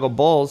Chicago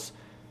Bulls.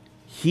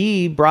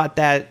 He brought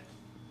that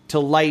to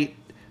light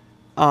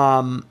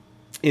in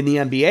the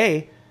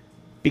NBA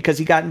because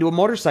he got into a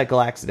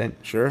motorcycle accident.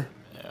 Sure.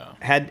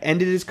 Had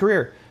ended his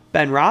career.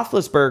 Ben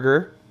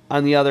Roethlisberger,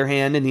 on the other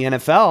hand, in the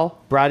NFL,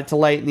 brought it to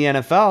light in the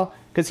NFL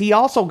because he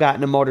also got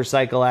in a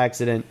motorcycle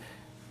accident.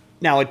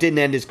 Now, it didn't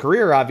end his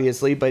career,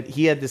 obviously, but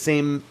he had the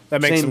same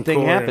that makes him thing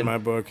cooler happen. In my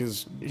book,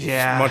 as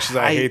much as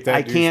I hate that,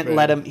 I can't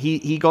let him.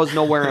 He goes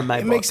nowhere in my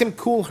book. It makes him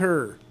cool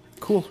her.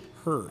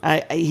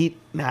 I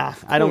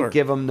don't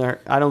give him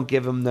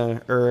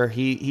the.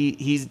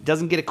 He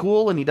doesn't get a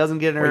cool and he doesn't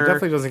get an. Well, he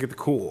definitely doesn't get the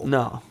cool.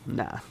 No.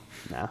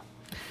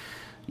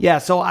 Yeah,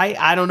 so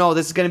I don't know.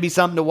 This is going to be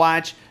something to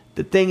watch.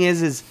 The thing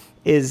is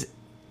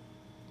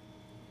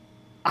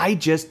I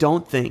just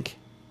don't think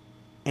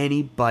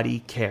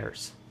anybody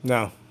cares.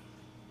 No.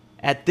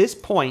 At this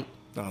point,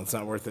 no, it's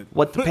not worth it.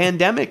 What the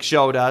pandemic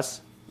showed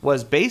us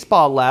was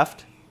baseball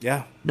left.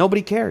 Yeah.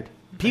 Nobody cared.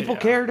 People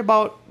cared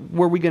about,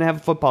 were we going to have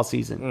a football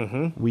season?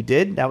 Mm-hmm. We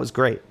did. That was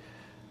great.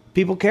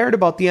 People cared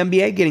about the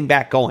NBA getting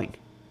back going.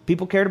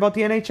 People cared about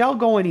the NHL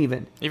going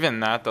even. Even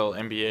that, though,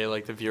 NBA,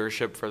 like, the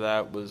viewership for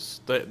that was...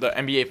 The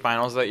NBA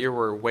finals that year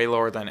were way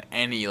lower than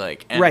any,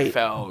 like,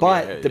 NFL.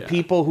 Right, but the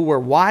people who were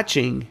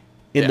watching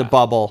in the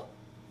bubble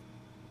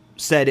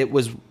said it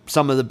was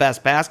some of the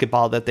best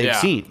basketball that they've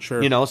seen.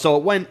 Sure. So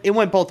it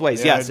went both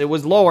ways. Yeah, yes, it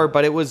was lower,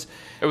 but it was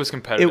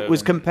competitive. It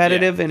was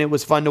competitive, and it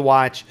was fun to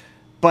watch.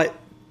 But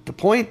the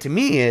point to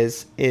me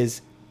is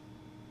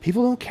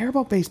people don't care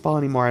about baseball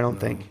anymore, I don't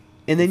think.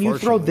 And then you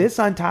throw this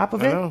on top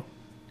of it.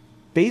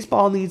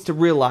 Baseball needs to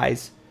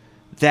realize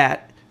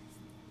that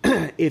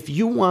if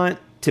you want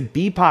to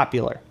be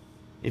popular,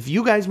 if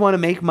you guys want to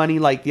make money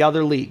like the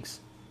other leagues,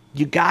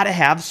 you got to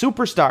have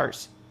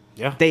superstars.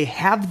 Yeah. They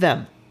have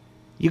them.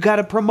 You got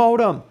to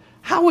promote them.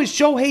 How is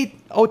Shohei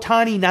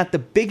Ohtani not the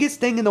biggest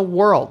thing in the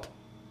world?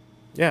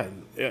 Yeah.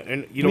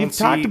 And We've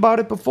talked about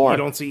it before. You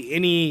don't see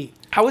any...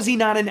 How is he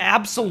not an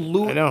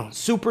absolute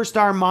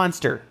superstar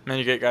monster? And then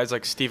you get guys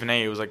like Stephen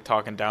A. who was like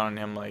talking down on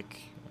him, like...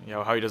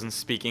 how he doesn't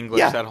speak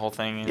English, that whole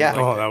thing. And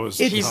that was...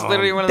 He's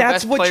literally one of the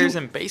best players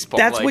in baseball.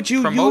 That's what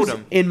you promote use,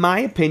 him. in my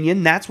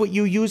opinion, that's what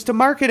you use to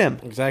market him.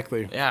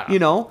 Exactly. Yeah.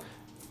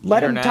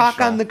 Let him talk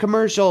on the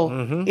commercial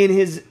in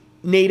his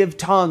native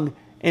tongue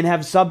and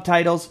have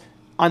subtitles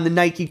on the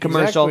Nike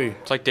commercial.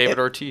 Exactly. It's like David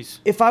Ortiz.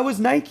 If I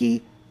was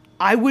Nike,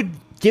 I would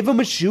give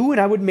him a shoe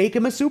and I would make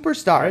him a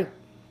superstar.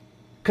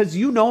 Because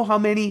you know how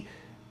many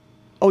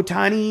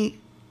Ohtani...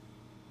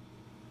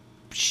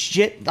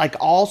 shit, like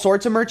all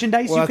sorts of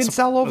merchandise you can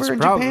sell over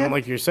in Japan.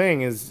 Like you're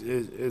saying,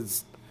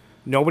 is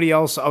nobody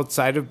else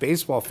outside of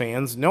baseball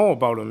fans know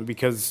about him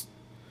because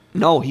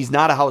no, he's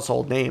not a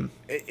household name.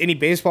 Any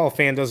baseball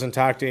fan doesn't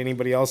talk to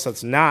anybody else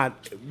that's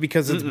not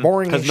because it's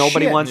boring. Because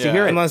nobody wants to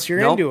hear it unless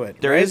you're into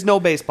it. There is no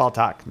baseball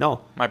talk.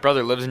 No. My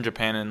brother lives in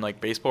Japan and like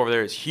baseball over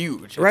there is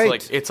huge.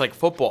 It's like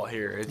football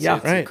here.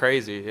 It's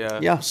crazy.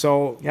 Yeah.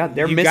 So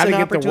they're you missing gotta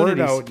get opportunities.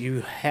 the word out.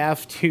 You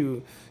have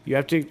to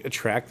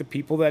attract the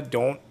people that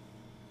don't.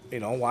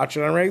 Watch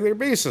it on a regular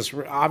basis.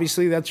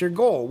 Obviously, that's your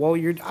goal. Well,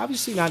 you're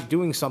obviously not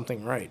doing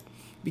something right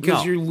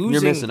because you're losing.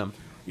 You're missing them.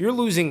 You're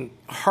losing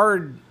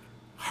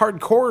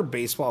hardcore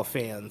baseball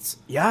fans.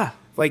 Yeah,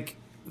 like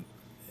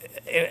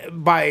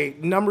by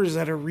numbers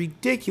that are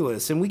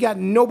ridiculous, and we got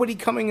nobody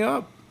coming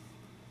up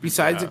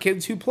besides the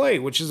kids who play,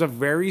 which is a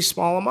very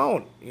small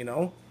amount.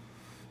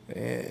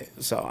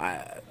 So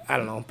I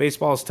don't know.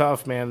 Baseball is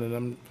tough, man,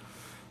 and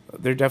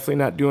they're definitely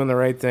not doing the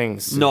right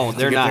things. No, to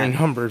they're get not. Their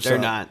numbers They're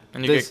up. not.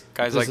 And you get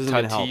guys like isn't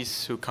gonna help.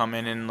 Tatis who come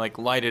in and like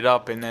light it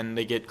up, and then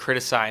they get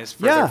criticized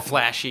for Yeah. their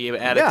flashy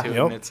attitude.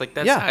 Yep. And it's like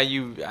that's Yeah. how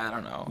you. I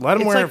don't know. Let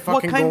them It's wear like, a what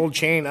fucking kind- gold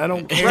chain. I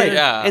don't care. Right.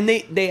 Yeah. And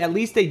they at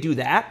least they do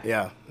that.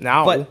 Yeah.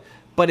 Now.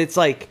 But it's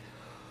like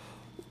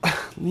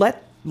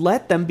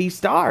let them be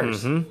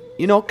stars.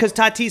 You know, because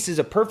Tatis is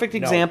a perfect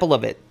example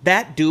of it.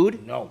 That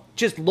dude, No.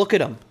 just look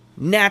at him,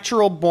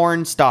 natural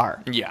born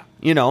star. Yeah.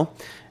 You know,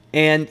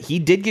 and he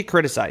did get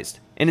criticized.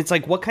 And it's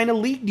like, what kind of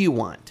league do you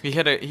want? He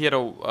had a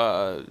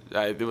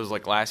it was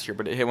like last year,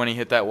 but when he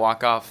hit that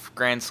walk off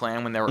grand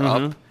slam when they were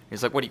up,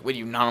 he's like, what do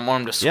you not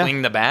want him to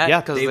swing the bat?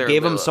 Yeah, 'Cause they they're-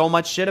 gave him they're- so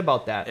much shit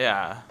about that.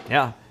 Yeah.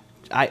 Yeah.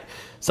 I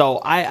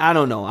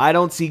don't know. I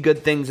don't see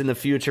good things in the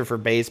future for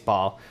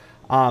baseball.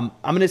 I'm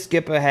going to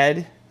skip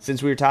ahead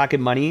since we were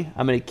talking money.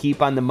 I'm going to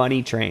keep on the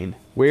money train.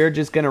 We're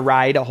just going to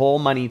ride a whole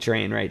money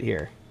train right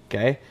here.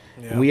 Okay?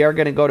 Yeah. We are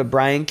going to go to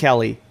Brian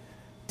Kelly.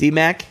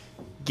 D-Mac,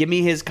 give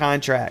me his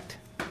contract,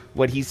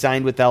 what he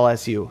signed with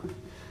LSU.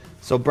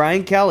 So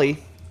Brian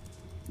Kelly,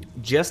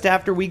 just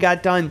after we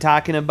got done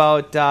talking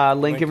about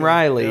Lincoln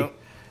Riley, Yep.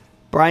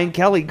 Brian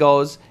Kelly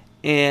goes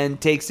and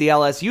takes the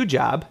LSU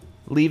job,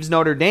 leaves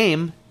Notre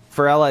Dame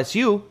for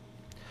LSU,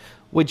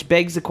 which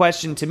begs the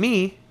question to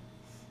me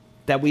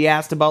that we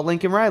asked about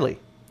Lincoln Riley.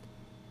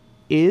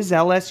 Is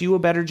LSU a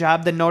better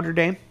job than Notre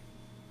Dame?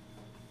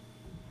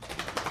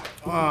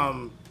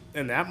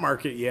 In that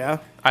market, yeah.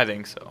 I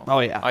think so. Oh,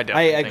 yeah. I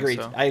definitely agree.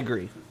 think so. I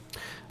agree.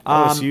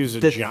 LSU's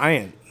a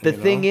giant. The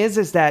thing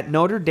is that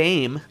Notre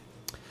Dame,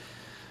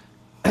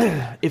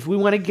 if we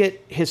want to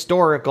get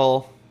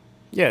historical,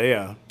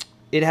 Yeah.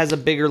 it has a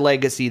bigger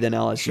legacy than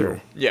LSU.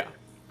 Sure. Yeah.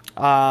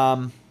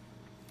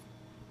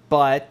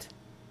 But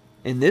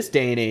in this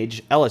day and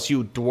age,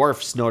 LSU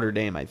dwarfs Notre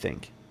Dame, I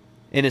think.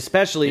 And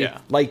especially, Yeah.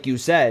 like you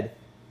said,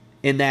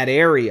 in that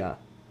area,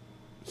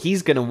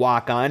 he's going to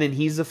walk on and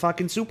he's a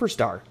fucking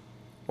superstar.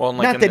 Well, and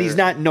like Not in that the- he's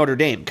not in Notre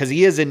Dame, because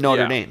he is in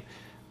Notre Yeah. Dame.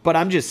 But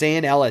I'm just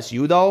saying,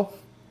 LSU, though,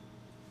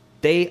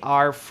 they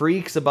are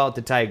freaks about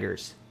the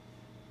Tigers.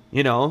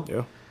 You know?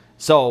 Yeah.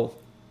 So,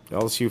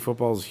 LSU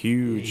football is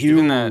huge.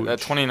 Even that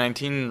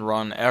 2019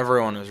 run,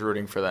 everyone was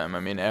rooting for them. I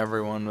mean,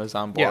 everyone was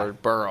on board. Yeah.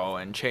 Burrow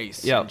and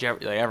Chase. Yeah. And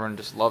like, everyone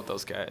just loved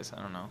those guys.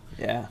 I don't know.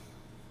 yeah.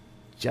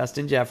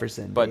 Justin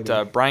Jefferson. But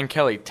baby. Brian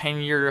Kelly,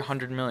 10-year,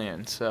 $100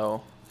 million.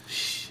 So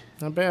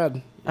Not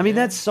bad. I mean,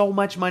 that's so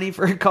much money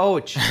for a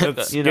coach.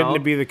 It's you getting know? to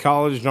be the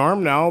college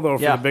norm now, though,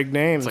 for Yeah. the big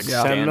names. It's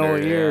like 10 mil a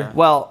standard, year. yeah.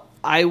 Well,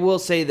 I will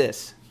say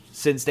this.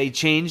 Since they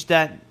changed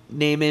that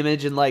name,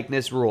 image, and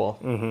likeness rule,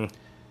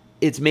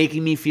 it's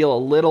making me feel a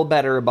little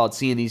better about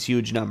seeing these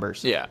huge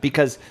numbers. Yeah.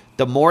 Because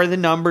the more the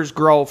numbers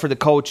grow for the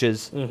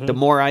coaches, the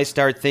more I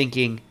start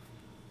thinking,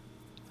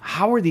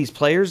 how are these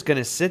players going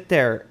to sit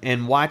there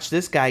and watch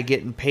this guy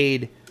getting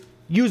paid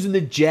using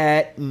the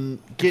jet and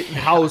getting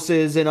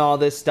houses and all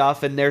this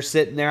stuff, and they're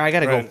sitting there, I got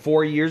to go Right.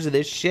 4 years of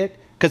this shit?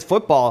 Because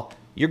football,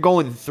 you're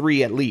going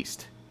 3 at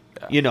least.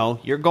 You know,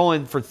 you're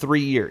going for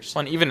 3 years. Well,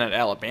 and even at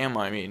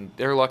Alabama, I mean,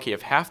 they're lucky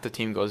if half the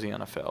team goes to the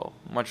NFL,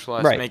 much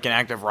less Right. make an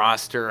active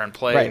roster and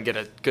play Right. and get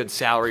a good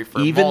salary for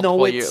Even multiple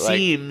though it years. Like,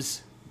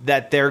 seems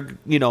that they're,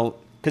 you know,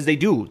 because they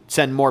do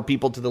send more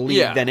people to the league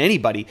Yeah. than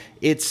anybody,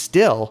 it's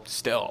still,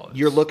 still,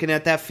 you're looking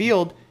at that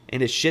field,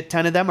 and a shit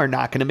ton of them are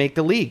not going to make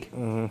the league.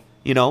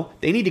 You know,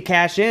 they need to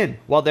cash in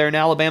while they're an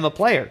Alabama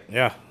player.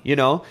 Yeah. You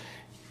know,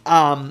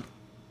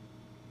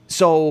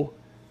 so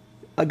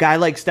a guy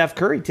like Steph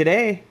Curry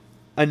today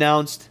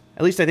announced,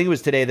 at least I think it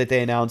was today that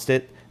they announced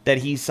it, that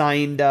he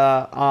signed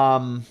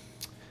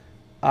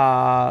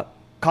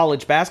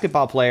college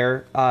basketball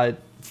player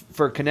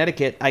for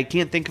Connecticut. I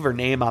can't think of her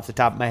name off the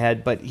top of my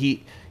head, but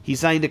he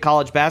signed a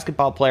college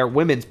basketball player,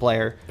 women's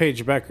player,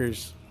 Paige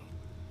Beckers.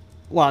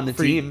 well, on the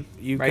For team.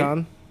 UConn?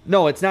 Right?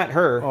 No, it's not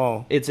her.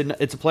 Oh. It's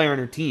a player on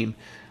her team.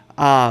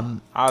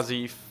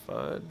 Ozzy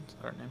Fudd, is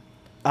that her name?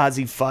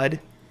 Ozzy Fudd.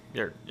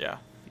 Yeah.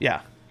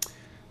 Yeah.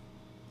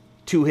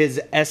 To his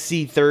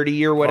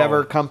SC30 or whatever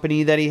Oh.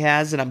 company that he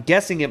has. And I'm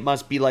guessing it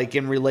must be like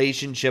in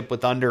relationship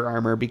with Under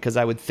Armour, because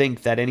I would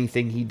think that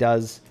anything he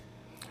does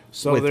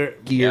So with they're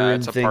gear Yeah, and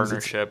it's a things.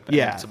 partnership. And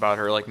yeah. It's about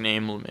her like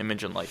name,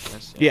 image, and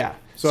likeness. Yeah.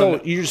 So So,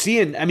 no- you're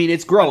seeing, I mean,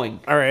 it's growing.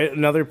 all right.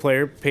 Another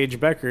player, Paige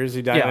Beckers,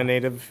 Edina Yeah.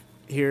 native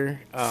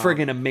here.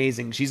 Friggin'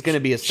 amazing. She's going to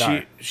be a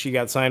star. She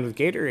got signed with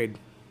Gatorade.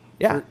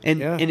 yeah. And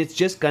yeah. and it's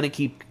just going to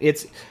keep,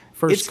 it's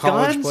First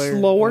college gone player,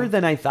 slower yeah.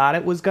 than I thought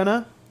it was going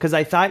to. Because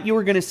I thought you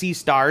were going to see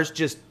stars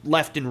just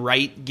left and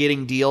right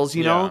getting deals,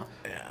 you know?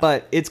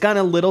 But it's gone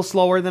a little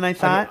slower than I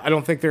thought. I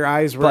don't think their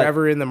eyes were But-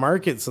 ever in the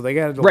market, so they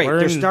got to Right, learn.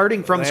 they're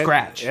starting from They had-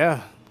 scratch.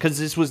 Yeah, Because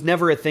this was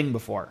never a thing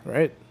before.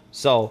 right.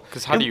 So,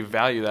 Because how do you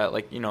value that?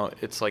 Like, you know,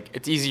 it's like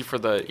it's easy for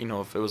the, you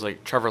know, if it was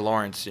like Trevor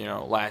Lawrence, you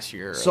know, last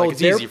year. So like,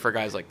 it's they're- easy for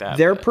guys like that.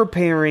 they're but-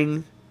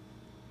 preparing.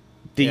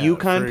 The Yeah,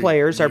 UConn for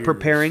players are years.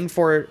 preparing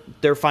for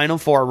their Final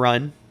Four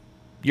run.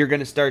 You're going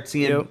to start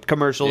seeing Yep.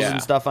 commercials Yeah.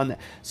 and stuff on that.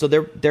 So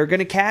they're going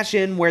to cash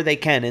in where they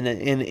can.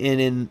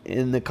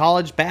 In the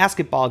college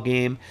basketball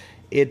game,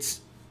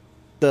 it's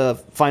the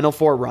Final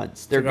Four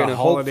runs. They're It's like going a to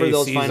hope for holiday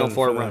those season Final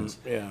Four for them. runs.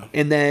 Yeah.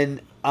 And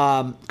then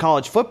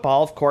college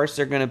football, of course,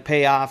 they're going to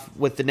pay off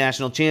with the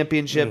national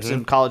championships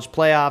and college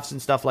playoffs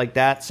and stuff like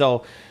that.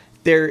 So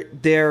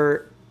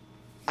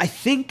I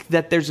think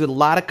that there's a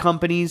lot of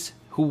companies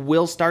who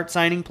will start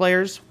signing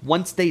players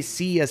once they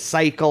see a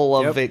cycle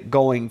of Yep. it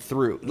going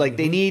through. Like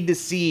they need to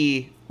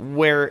see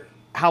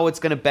how it's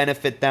going to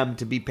benefit them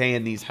to be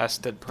paying these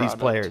Tested these product.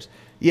 players.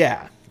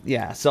 Yeah.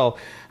 So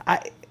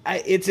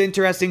it's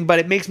interesting, but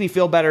it makes me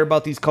feel better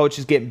about these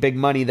coaches getting big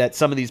money that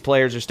some of these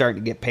players are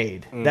starting to get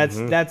paid. That's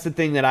the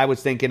thing that I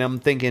was thinking. I'm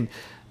thinking,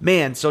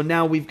 man, so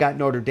now we've got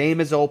Notre Dame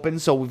is open,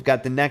 so we've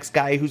got the next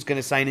guy who's going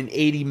to sign an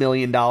 $80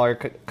 million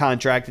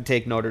contract to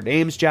take Notre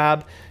Dame's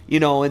job,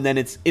 and then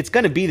it's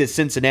going to be the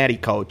Cincinnati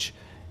coach.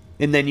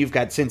 And then you've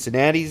got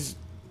Cincinnati's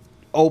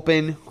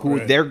open, who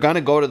Right. they're going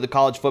to go to the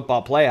college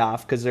football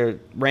playoff because they're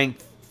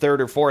ranked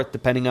third or fourth,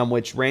 depending on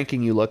which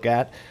ranking you look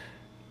at.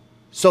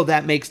 So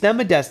that makes them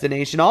a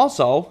destination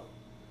also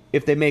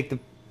if they make the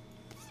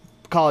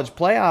college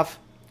playoff,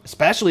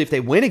 especially if they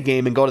win a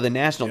game and go to the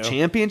national Yeah.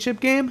 championship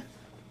game.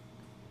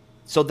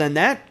 So then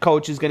that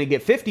coach is going to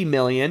get $50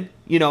 million,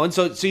 and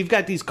so you've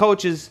got these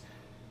coaches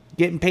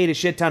getting paid a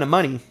shit ton of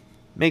money.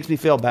 Makes me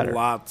feel better.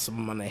 Lots of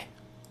money.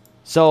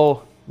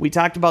 So we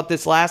talked about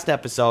this last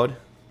episode.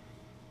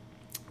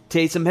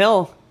 Taysom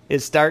Hill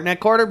is starting at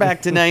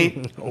quarterback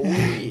tonight.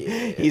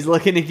 He's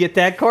looking to get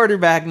that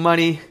quarterback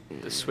money.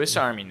 The Swiss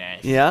Army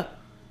knife. Yeah,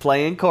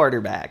 playing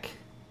quarterback.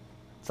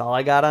 That's all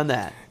I got on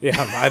that. Yeah,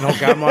 I don't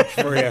got much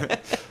for you.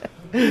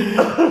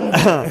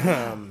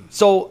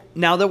 So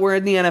now that we're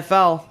in the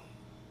NFL,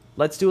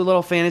 let's do a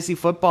little fantasy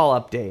football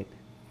update.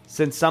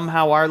 Since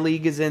somehow our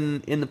league is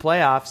in the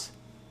playoffs,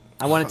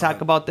 I want to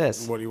talk about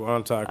this. What do you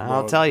want to talk about?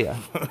 I'll tell you.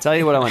 I'll tell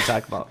you what I want to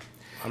talk about.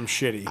 I'm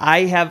shitty.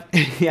 I have,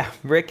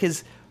 Rick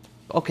is,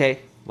 okay,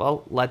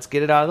 well, let's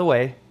get it out of the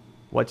way.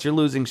 What's your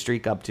losing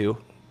streak up to?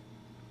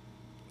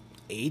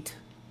 8.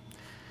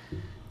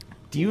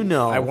 Do you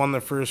know? I won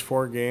the first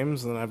 4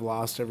 games, and then I've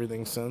lost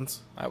everything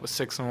since. I was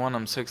 6-1.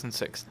 I'm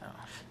 6-6 now.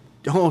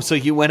 Oh, so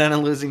you went on a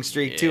losing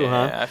streak too,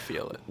 huh? Yeah, I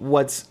feel it.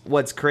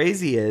 What's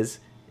crazy is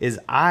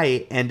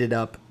I ended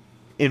up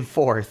in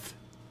 4th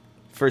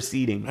for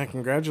seeding. Hey,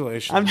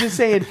 congratulations. I'm just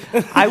saying,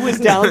 I was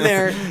down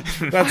there.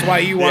 That's why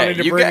you wanted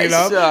to you bring guys it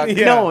up? suck.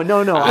 Yeah.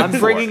 No. I'm I'm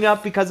bringing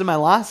up because of my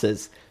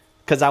losses.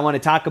 Because I want to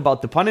talk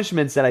about the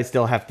punishments that I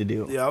still have to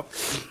do. Yep.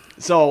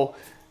 So,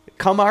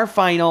 come our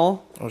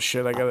final. Oh,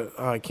 shit,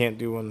 I can't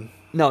do one.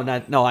 No,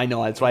 I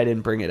know. That's why I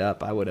didn't bring it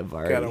up. I would have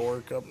already. Gotta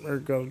work up, or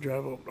gotta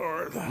drive up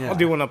north. Yeah. I'll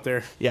do one up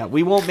there. Yeah,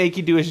 we won't make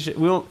you do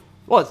we won't.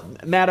 Well,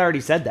 Matt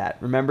already said that.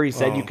 Remember, he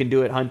said Oh. you can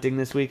do it hunting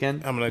this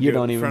weekend. I'm gonna you do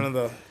don't it in even. front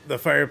of the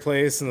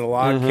fireplace and the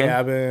log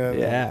cabin.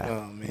 Yeah.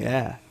 Oh, man.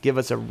 Yeah. Give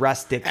us a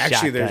rustic.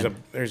 Actually, shotgun.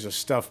 there's a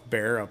stuffed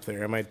bear up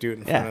there. I might do it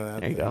in front of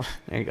that. There you go.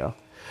 There you go.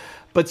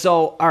 But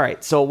so, all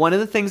right. So one of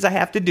the things I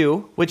have to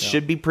do, which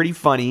should be pretty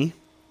funny,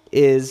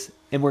 is,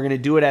 and we're going to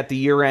do it at the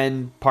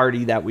year-end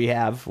party that we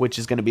have, which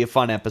is going to be a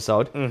fun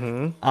episode.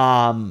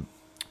 Mm-hmm.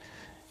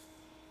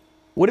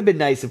 Would have been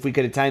nice if we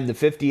could have timed the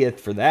 50th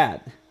for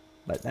that,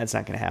 but that's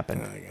not going to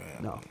happen.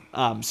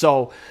 No.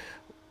 So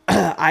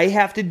I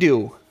have to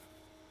do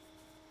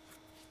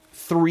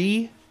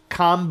 3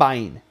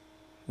 combine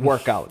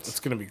workouts It's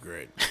gonna be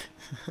great.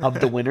 of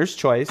the winner's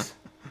choice.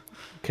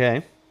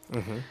 Okay.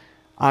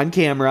 On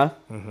camera.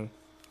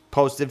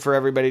 Posted for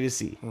everybody to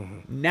see.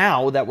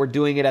 Now that we're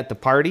doing it at the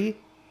party,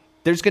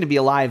 there's going to be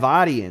a live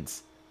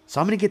audience. So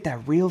I'm going to get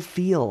that real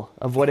feel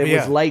of what it was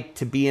Yeah. like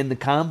to be in the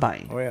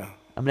combine. Oh yeah.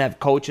 I'm going to have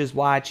coaches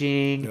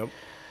watching. Yep.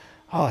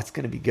 Oh, it's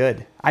going to be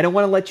good. I don't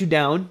want to let you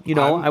down. You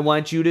know, I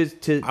want you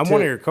to I'm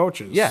one of your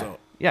coaches. Yeah. So.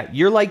 Yeah.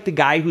 You're like the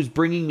guy who's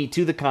bringing me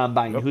to the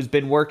combine, who's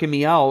been working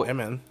me out. Hey,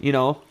 man. You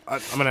know? I'm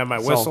gonna have my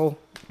whistle,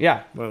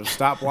 Yeah. my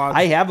stopwatch.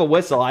 I have a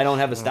whistle. I don't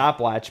have a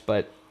stopwatch,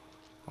 but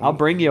I'll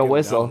bring you a Get it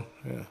whistle.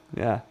 down.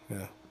 Yeah.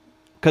 Yeah.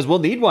 Because we'll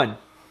need one.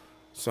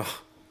 So,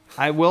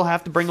 I will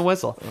have to bring a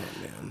whistle. oh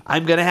man,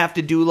 I'm going to have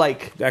to do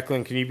like,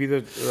 Declan, can you be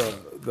the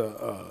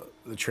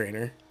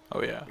trainer?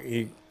 Oh, yeah.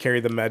 You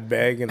carry the med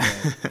bag and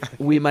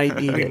we might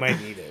need we it.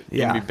 might need it.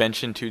 Yeah. You'll be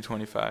benching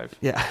 225.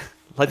 Yeah.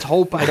 Let's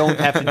hope I don't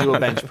have to do a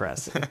bench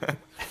press.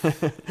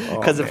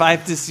 Because if I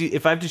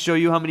have to show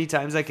you how many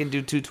times I can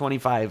do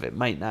 225, it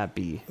might not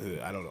be.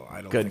 I don't know.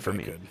 I don't Good think for I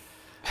me. Could.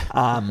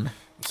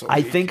 So I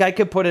we- think I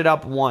could put it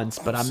up once,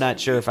 but I'm not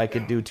sure if I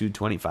could do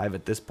 225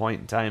 at this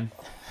point in time.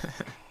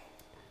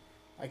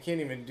 I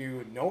can't even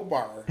do no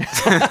bar.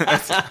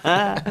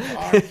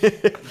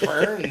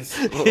 Burns.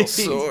 A little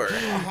sore.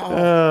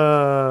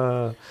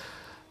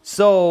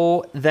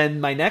 So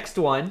then my next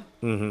one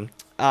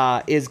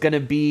is going to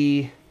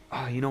be.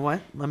 Oh, you know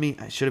what?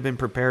 I should have been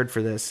prepared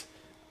for this.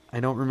 I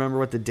don't remember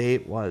what the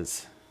date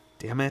was.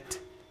 Damn it.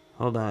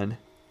 Hold on.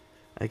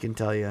 I can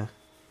tell you.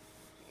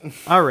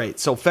 All right.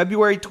 So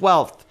February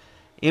 12th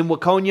in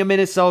Waconia,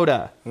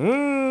 Minnesota,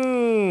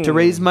 to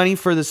raise money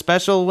for the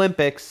Special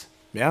Olympics,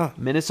 Yeah.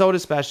 Minnesota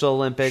Special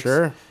Olympics.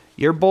 Sure.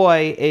 Your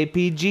boy,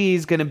 APG,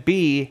 is going to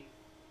be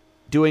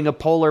doing a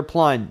polar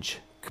plunge.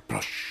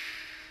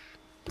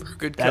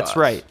 Good. That's cause.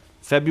 right.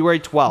 February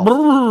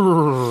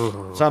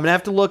 12th. So I'm going to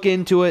have to look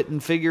into it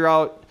and figure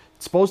out.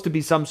 It's supposed to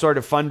be some sort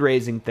of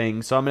fundraising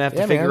thing. So I'm going to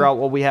have to figure out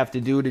what we have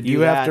to do to do You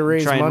that. have to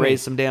raise and try and money.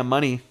 raise some damn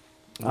money.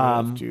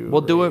 have to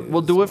We'll do it.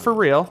 We'll do it for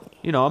real.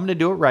 You know, I'm going to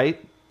do it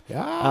right.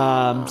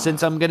 Yeah.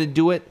 Since I'm going to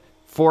do it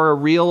for a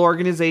real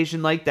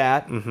organization like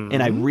that, Mm-hmm.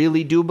 and I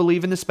really do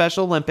believe in the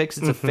Special Olympics.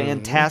 It's a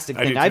fantastic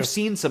I do thing. too. I've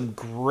seen some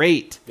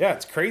great Yeah,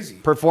 it's crazy.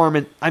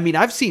 performance. I mean,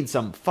 I've seen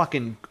some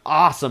fucking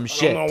awesome I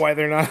shit. don't know why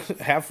they're not.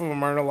 Half of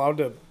them aren't allowed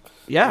to.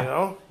 Yeah. You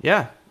know?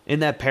 Yeah.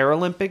 In that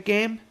Paralympic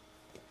game.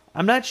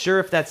 I'm not sure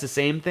if that's the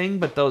same thing,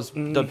 but the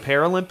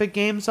Paralympic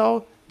games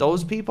though,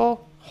 those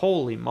people,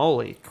 holy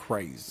moly.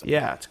 Crazy.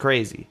 Yeah, it's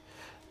crazy.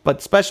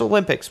 But Special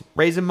Olympics,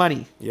 raising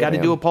money. Yeah, Got to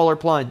man. do a polar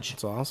plunge.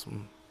 It's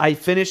awesome. I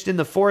finished in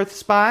the 4th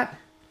spot.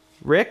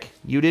 Rick,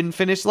 you didn't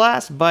finish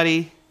last,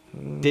 buddy.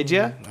 Did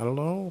you? I don't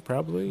know.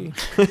 Probably.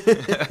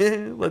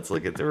 Let's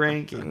look at the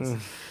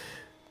rankings.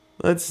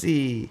 Let's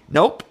see.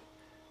 Nope.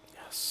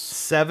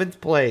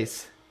 7th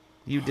place.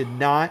 You did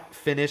not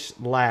finish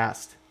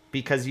last.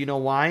 Because you know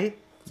why?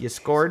 You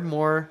scored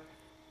more.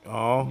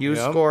 Oh, You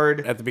yep.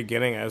 scored at the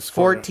beginning. I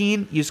scored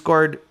 14. You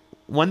scored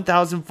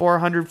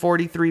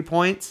 1,443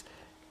 points.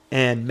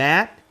 And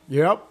Matt,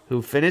 Yep.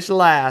 who finished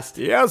last,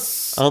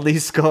 Yes. only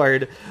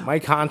scored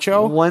Mike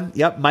Honcho. one.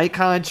 Yep, Mike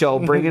Concho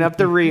bringing up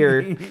the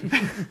rear.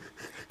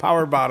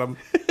 Power bottom.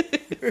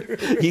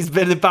 He's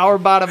been the power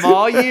bottom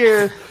all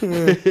year.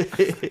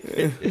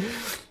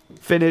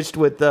 Finished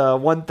with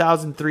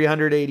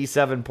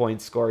 1,387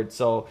 points scored.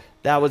 So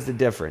that was the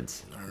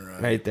difference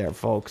right there,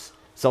 folks.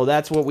 So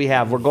that's what we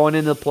have. We're going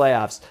into the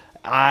playoffs.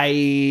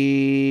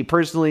 I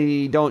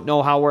personally don't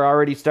know how we're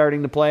already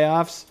starting the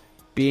playoffs,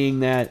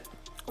 being that.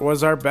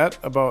 Was our bet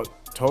about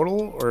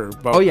total or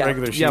about Oh, yeah.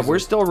 regular season? Yeah, we're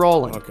still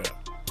rolling. Okay.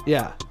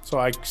 Yeah. So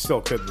I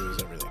still could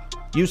lose everything.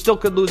 You still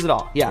could lose it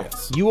all. Yeah.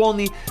 Yes. You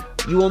only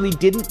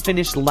didn't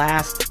finish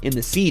last in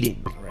the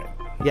seeding. Right.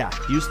 Yeah.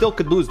 You still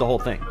could lose the whole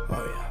thing.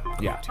 Oh,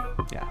 yeah. Yeah.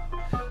 Yeah.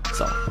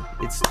 So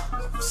it's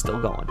still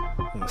going.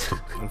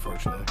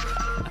 Unfortunately.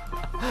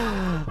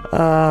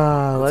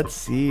 Let's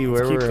see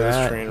where keep we're this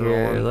at train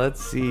here. rolling.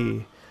 Let's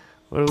see.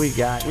 What do we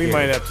got? We here?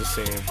 might have to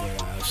save the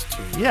last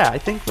two. Yeah, I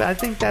think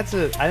that's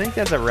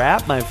a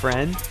wrap, my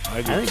friend.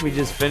 I do think we too.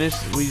 just finished.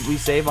 We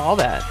save all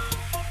that.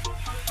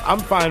 I'm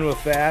fine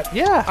with that.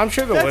 Yeah, I'm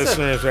sure the that's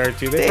listeners are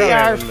too. They probably are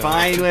haven't known.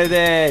 fine with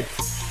it.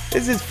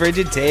 This is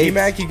Frigid Tapes.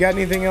 Mac, you got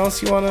anything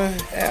else you want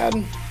to add?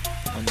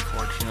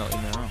 Unfortunately,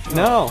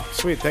 no. No,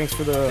 Sweet. Thanks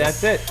for the.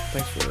 that's it.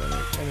 Thanks for the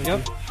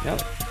energy.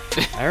 Yep.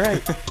 All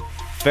right.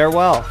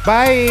 Farewell.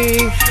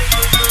 Bye.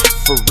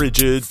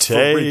 Frigid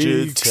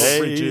Tapes.